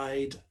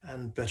pride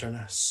and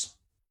bitterness,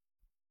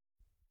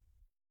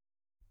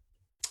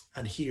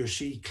 and he or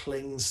she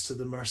clings to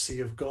the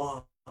mercy of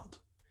God.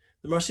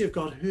 The mercy of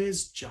God, who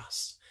is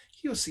just.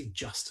 He will see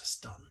justice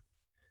done.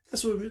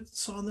 That's what we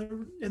saw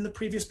in the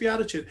previous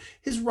beatitude.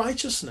 His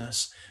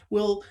righteousness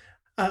will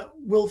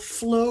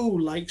flow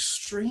like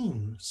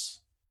streams.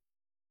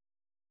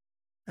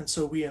 And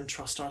so we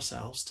entrust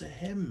ourselves to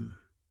him.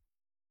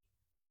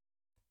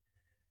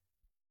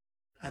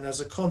 And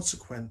as a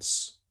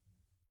consequence,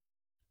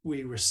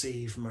 we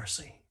receive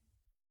mercy.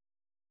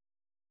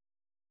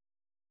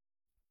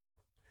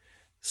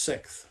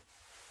 Sixth,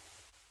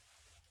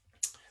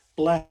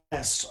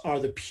 blessed are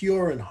the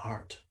pure in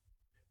heart,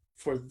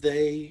 for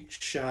they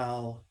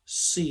shall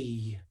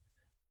see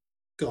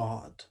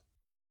God.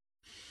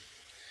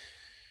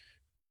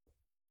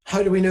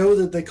 How do we know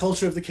that the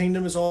culture of the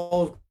kingdom is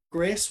all of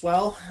grace?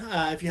 Well,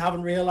 if you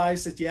haven't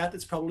realized it yet,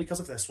 it's probably because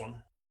of this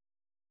one.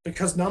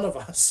 Because none of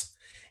us,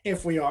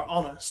 if we are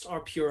honest, are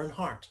pure in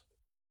heart.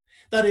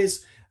 That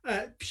is,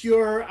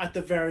 pure at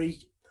the very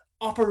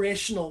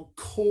operational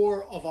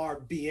core of our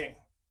being,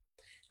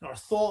 in our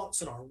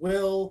thoughts, in our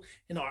will,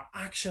 in our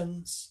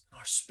actions, in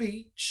our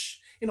speech,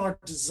 in our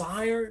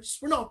desires.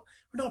 We're not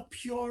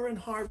pure in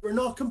heart. We're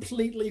not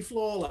completely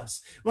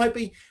flawless. We might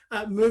be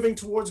moving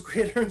towards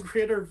greater and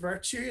greater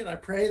virtue, and I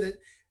pray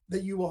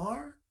that you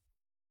are.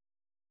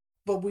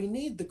 But we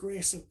need the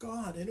grace of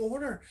God in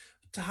order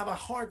to have a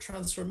heart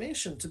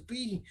transformation, to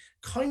be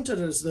counted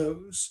as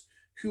those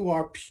who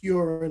are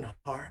pure in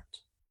heart.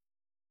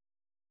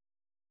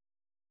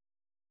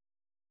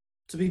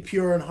 To be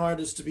pure in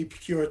heart is to be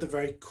pure at the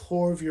very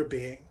core of your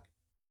being.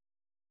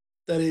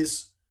 That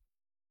is,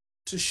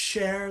 to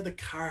share the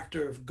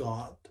character of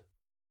God,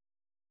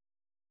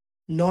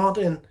 not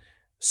in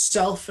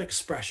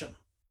self-expression,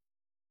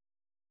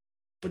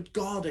 but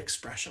God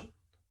expression,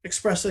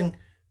 expressing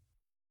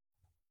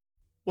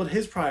what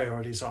his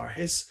priorities are,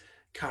 his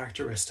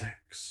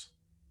characteristics.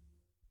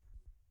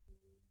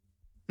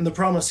 And the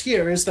promise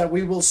here is that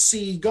we will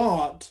see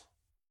God.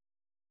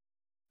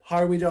 How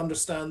are we to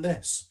understand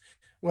this?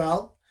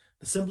 Well,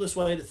 the simplest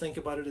way to think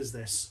about it is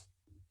this.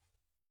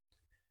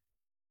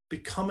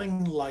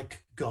 Becoming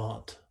like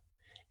God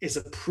is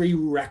a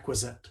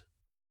prerequisite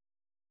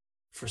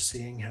for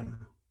seeing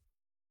him.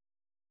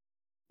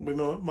 We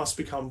must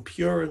become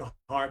pure in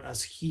heart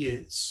as he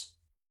is,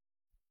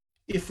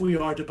 if we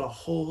are to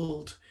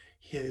behold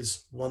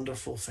his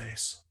wonderful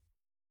face.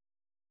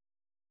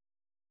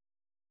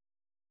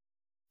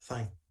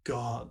 Thank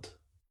God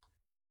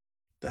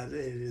that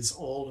it is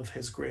all of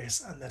his grace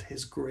and that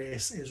his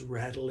grace is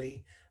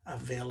readily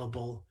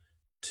available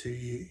to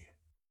you.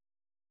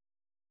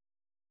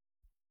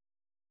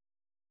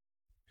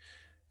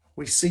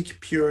 We seek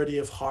purity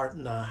of heart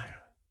now.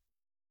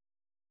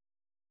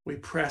 We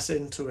press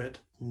into it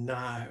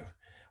now.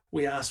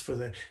 We ask for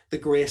the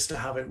grace to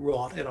have it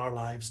wrought in our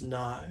lives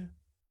now,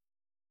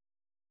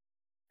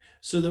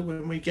 so that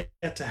when we get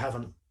to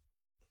heaven,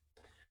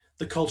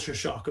 the culture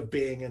shock of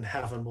being in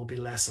heaven will be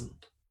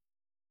lessened.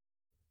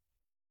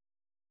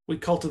 We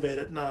cultivate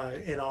it now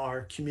in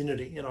our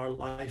community, in our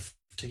life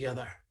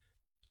together,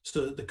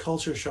 so that the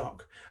culture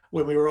shock,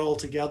 when we were all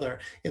together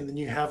in the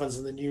new heavens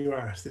and the new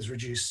earth, is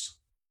reduced.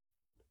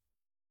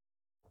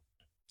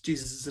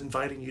 Jesus is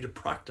inviting you to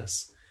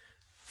practice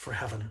for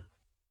heaven.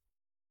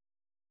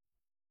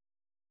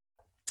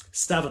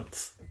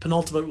 Seventh,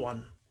 penultimate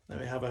one. Let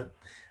me have a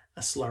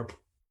slurp.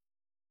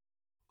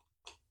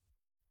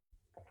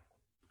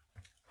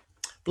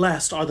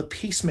 Blessed are the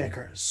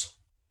peacemakers.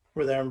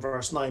 We're there in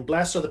verse 9.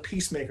 Blessed are the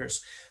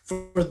peacemakers,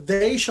 for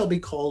they shall be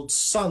called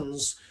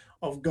sons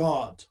of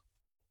God.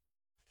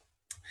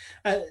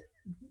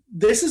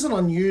 This is an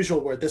unusual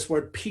word, this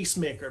word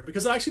peacemaker,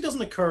 because it actually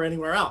doesn't occur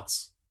anywhere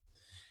else.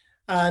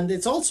 And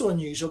it's also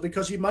unusual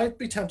because you might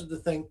be tempted to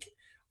think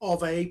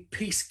of a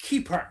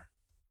peacekeeper,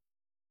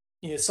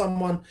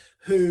 someone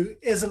who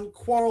isn't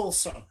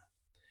quarrelsome.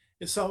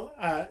 It's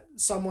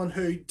someone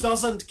who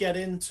doesn't get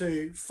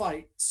into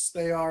fights.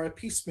 They are a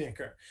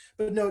peacemaker.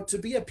 But no, to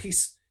be a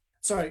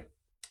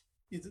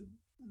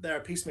they're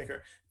a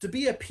peacemaker. To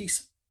be a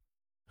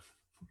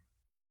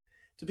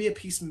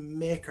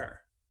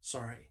peacemaker,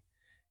 sorry,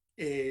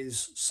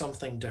 is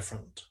something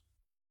different.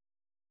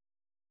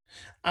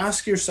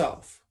 Ask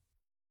yourself,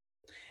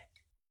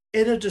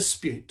 in a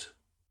dispute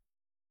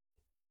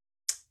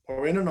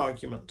or in an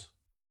argument,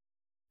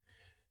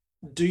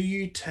 do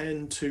you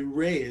tend to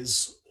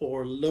raise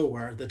or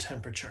lower the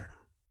temperature?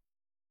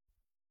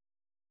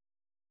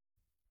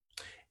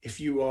 If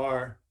you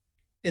are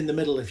in the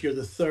middle, if you're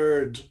the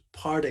third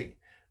party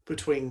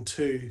between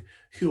two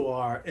who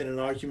are in an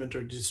argument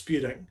or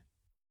disputing,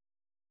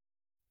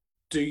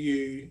 do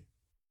you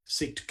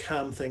seek to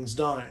calm things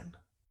down?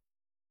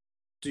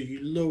 Do you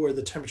lower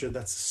the temperature?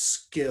 That's a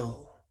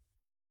skill.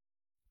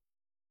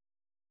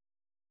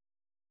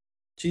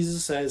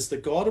 Jesus says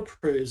that God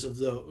approves of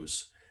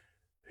those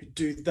who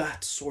do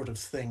that sort of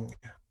thing,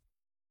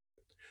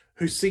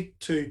 who seek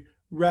to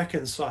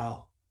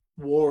reconcile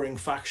warring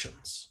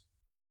factions,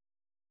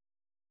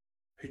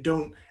 who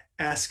don't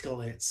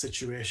escalate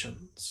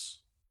situations.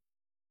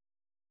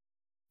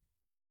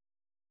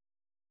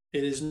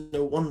 It is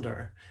no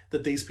wonder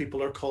that these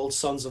people are called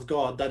sons of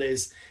God. That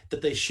is,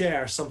 that they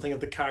share something of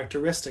the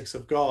characteristics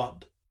of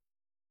God.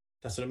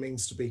 That's what it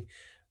means to be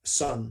a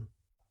son.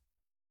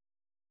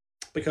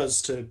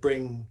 Because to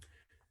bring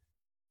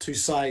two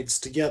sides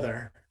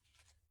together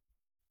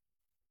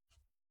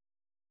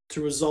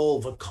to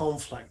resolve a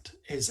conflict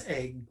is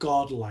a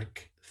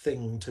godlike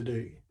thing to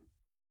do.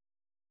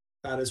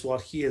 That is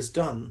what he has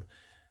done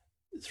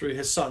through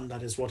his son.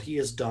 That is what he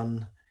has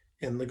done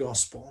in the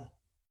gospel.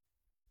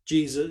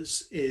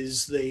 Jesus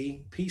is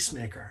the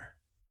peacemaker,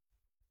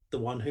 the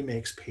one who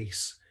makes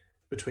peace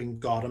between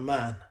God and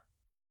man.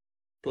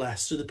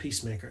 Blessed are the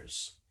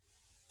peacemakers,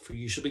 for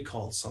you shall be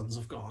called sons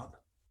of God.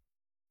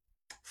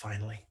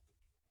 Finally,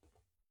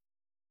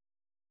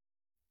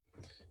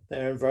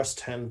 there in verse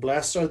 10,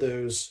 blessed are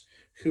those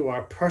who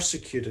are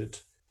persecuted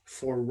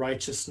for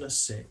righteousness'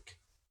 sake,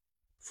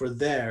 for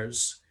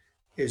theirs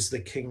is the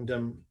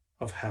kingdom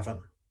of heaven.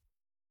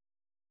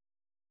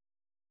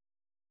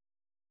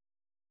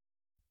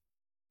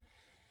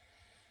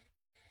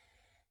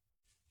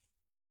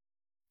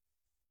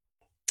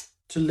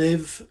 To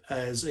live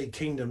as a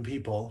kingdom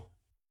people,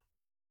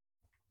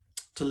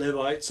 to live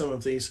out some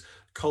of these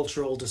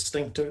cultural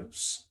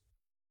distinctives,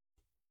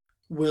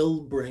 will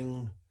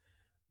bring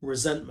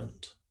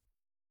resentment,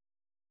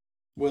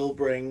 will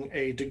bring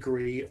a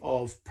degree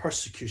of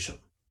persecution.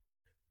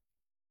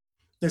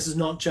 This is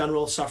not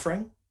general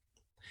suffering.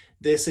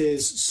 This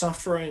is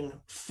suffering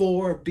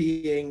for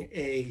being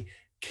a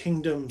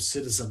kingdom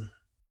citizen,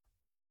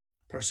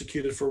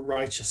 persecuted for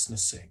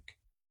righteousness' sake.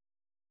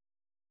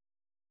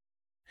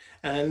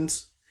 And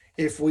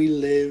if we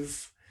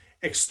live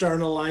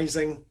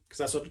externalizing, because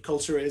that's what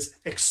culture is,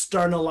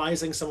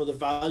 externalizing some of the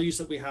values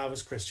that we have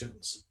as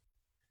Christians,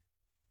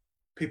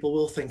 people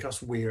will think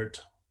us weird.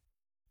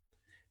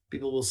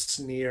 People will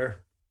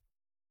sneer.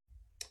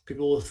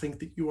 People will think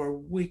that you are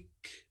weak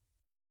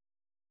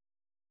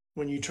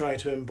when you try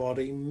to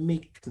embody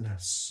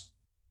meekness.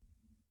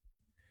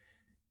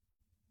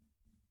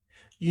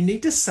 You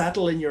need to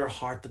settle in your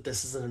heart that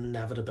this is an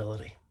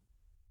inevitability.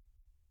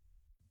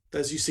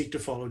 As you seek to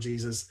follow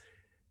Jesus,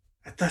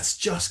 that's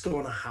just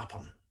going to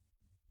happen.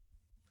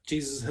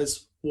 Jesus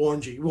has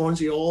warned you. He warns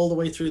you all the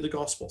way through the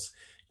Gospels.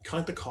 You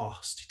count the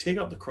cost. You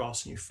take up the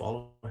cross and you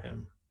follow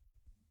him.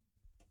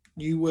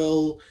 You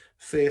will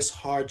face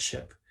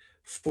hardship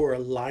for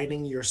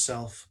aligning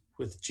yourself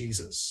with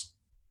Jesus.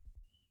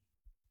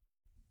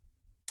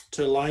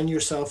 To align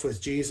yourself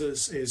with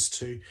Jesus is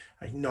to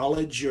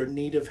acknowledge your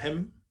need of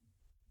him,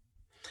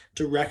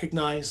 to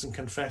recognize and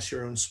confess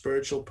your own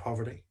spiritual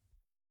poverty.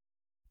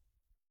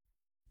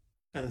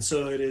 And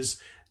so it is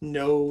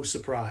no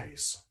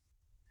surprise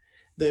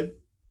that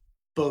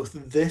both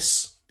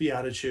this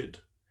beatitude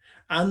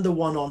and the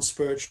one on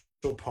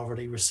spiritual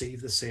poverty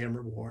receive the same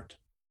reward.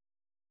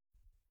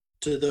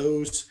 To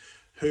those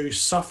who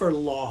suffer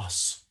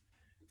loss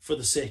for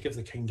the sake of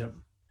the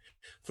kingdom,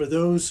 for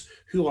those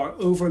who are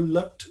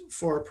overlooked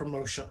for a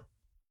promotion,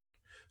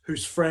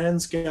 whose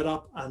friends get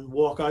up and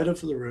walk out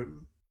of the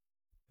room,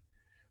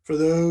 for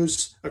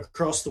those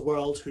across the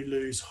world who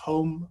lose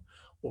home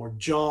or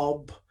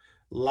job,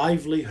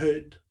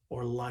 livelihood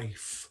or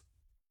life,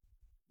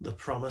 the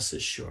promise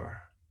is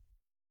sure.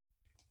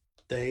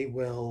 They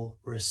will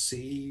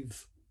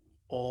receive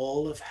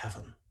all of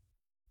heaven.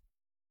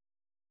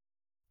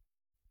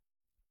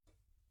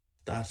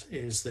 That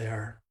is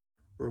their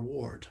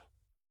reward.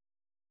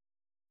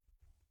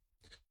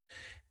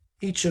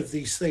 Each of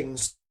these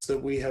things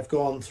that we have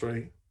gone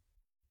through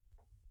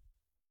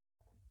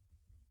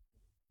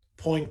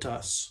point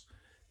us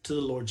to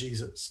the Lord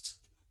Jesus.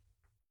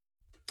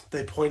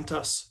 They point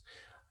us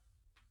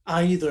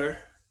either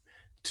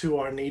to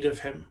our need of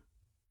him,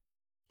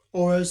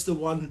 or as the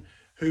one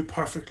who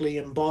perfectly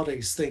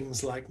embodies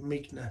things like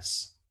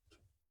meekness,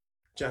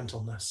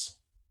 gentleness,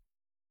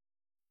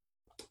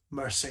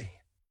 mercy,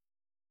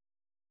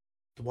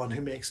 the one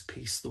who makes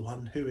peace, the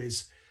one who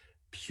is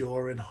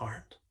pure in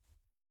heart.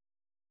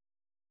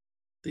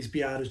 These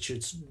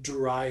Beatitudes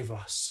drive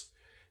us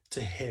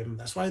to him.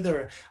 That's why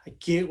they're a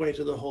gateway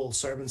to the whole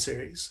sermon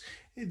series.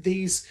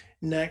 These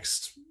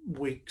next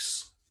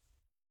weeks,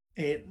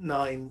 8,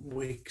 9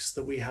 weeks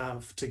that we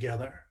have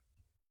together,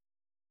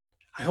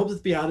 I hope that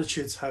the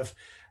Beatitudes have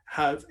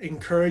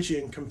encouraged you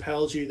and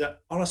compelled you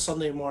that on a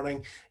Sunday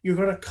morning, you're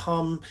going to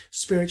come,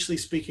 spiritually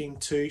speaking,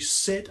 to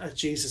sit at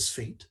Jesus'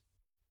 feet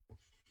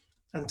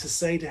and to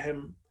say to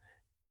him,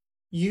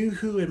 you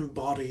who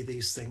embody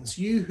these things,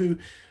 you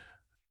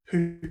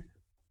who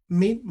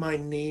meet my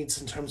needs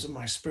in terms of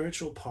my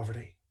spiritual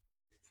poverty,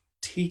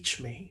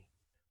 teach me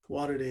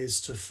what it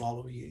is to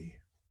follow you.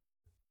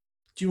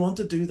 Do you want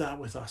to do that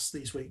with us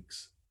these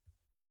weeks?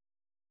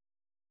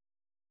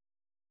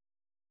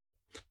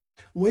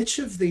 Which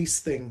of these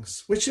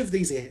things, which of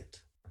these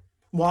 8,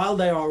 while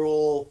they are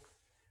all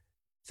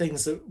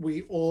things that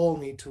we all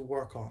need to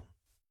work on,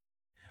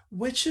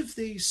 which of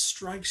these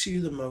strikes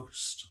you the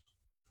most?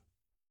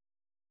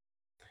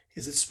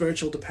 Is it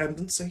spiritual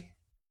dependency?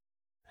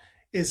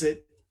 Is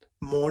it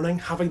mourning,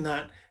 having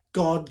that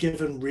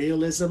God-given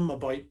realism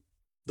about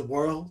the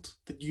world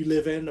that you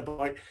live in,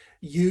 about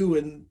you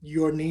and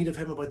your need of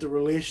him, about the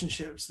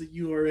relationships that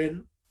you are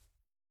in?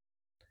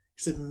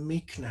 Is it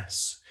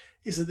meekness?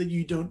 Is it that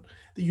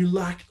you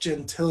lack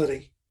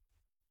gentility?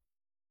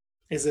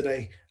 Is it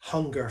a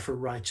hunger for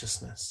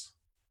righteousness?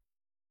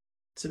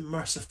 Is it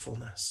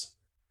mercifulness?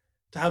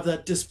 To have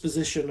that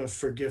disposition of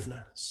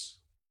forgiveness?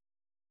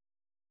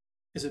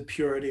 Is it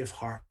purity of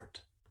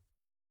heart?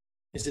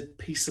 Is it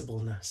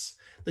peaceableness?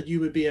 That you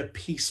would be a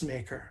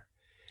peacemaker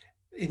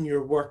in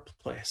your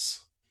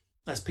workplace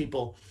as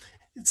people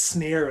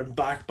sneer and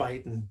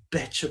backbite and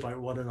bitch about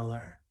one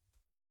another?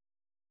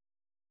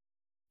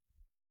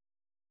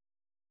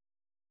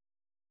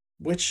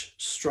 Which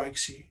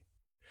strikes you?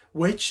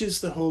 Which is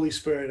the Holy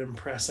Spirit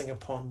impressing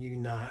upon you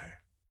now?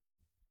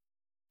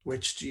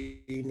 Which do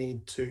you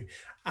need to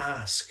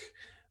ask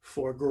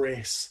for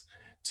grace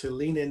to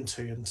lean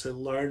into and to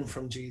learn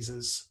from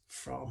Jesus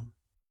from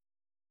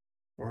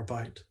or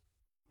about?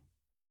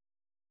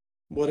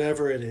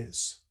 Whatever it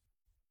is,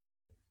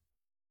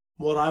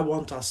 what I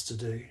want us to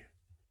do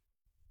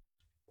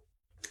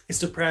is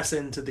to press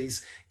into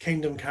these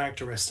kingdom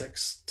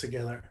characteristics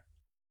together,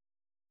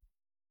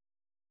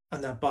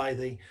 and that by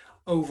the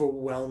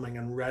overwhelming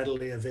and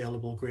readily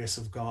available grace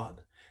of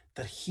God,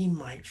 that he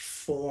might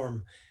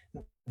form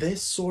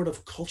this sort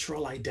of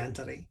cultural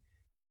identity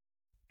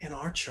in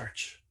our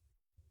church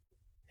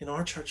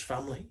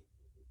family.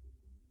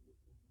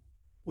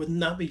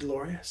 Wouldn't that be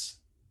glorious?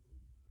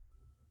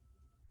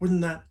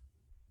 Wouldn't that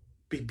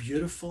be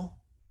beautiful?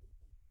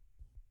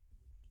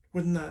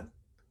 Wouldn't that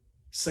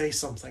say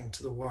something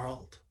to the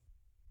world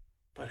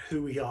about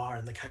who we are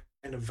and the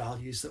kind of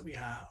values that we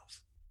have?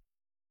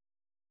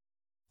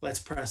 Let's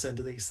press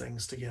into these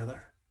things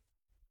together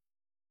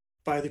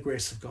by the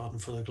grace of God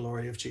and for the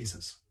glory of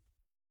Jesus.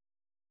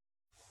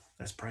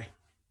 Let's pray.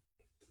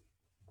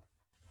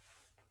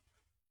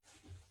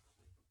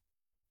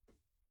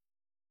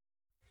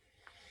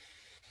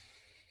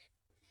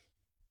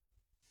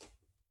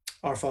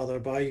 Our Father,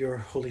 by your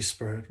Holy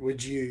Spirit,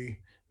 would you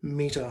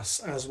meet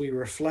us as we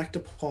reflect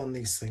upon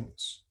these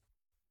things?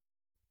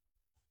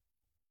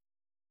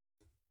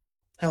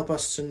 Help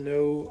us to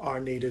know our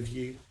need of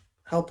you.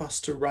 Help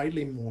us to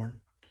rightly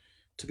mourn,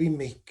 to be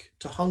meek,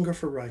 to hunger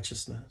for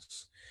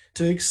righteousness,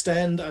 to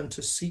extend and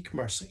to seek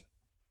mercy,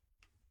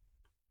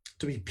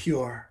 to be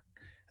pure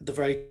at the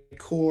very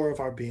core of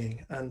our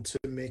being, and to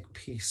make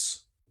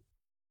peace.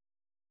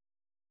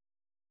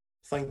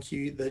 Thank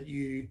you that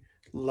you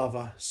love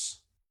us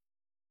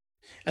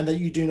and that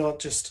you do not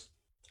just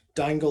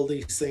dangle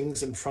these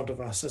things in front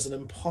of us as an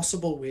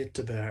impossible weight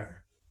to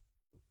bear,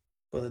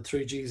 but that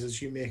through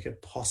Jesus you make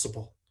it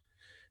possible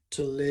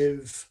to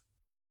live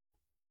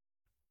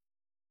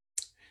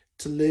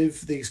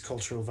these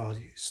cultural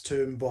values,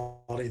 to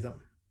embody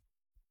them.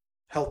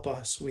 Help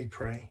us, we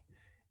pray,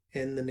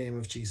 in the name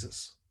of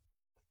Jesus.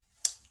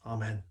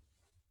 Amen.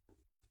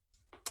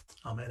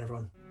 Amen,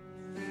 everyone.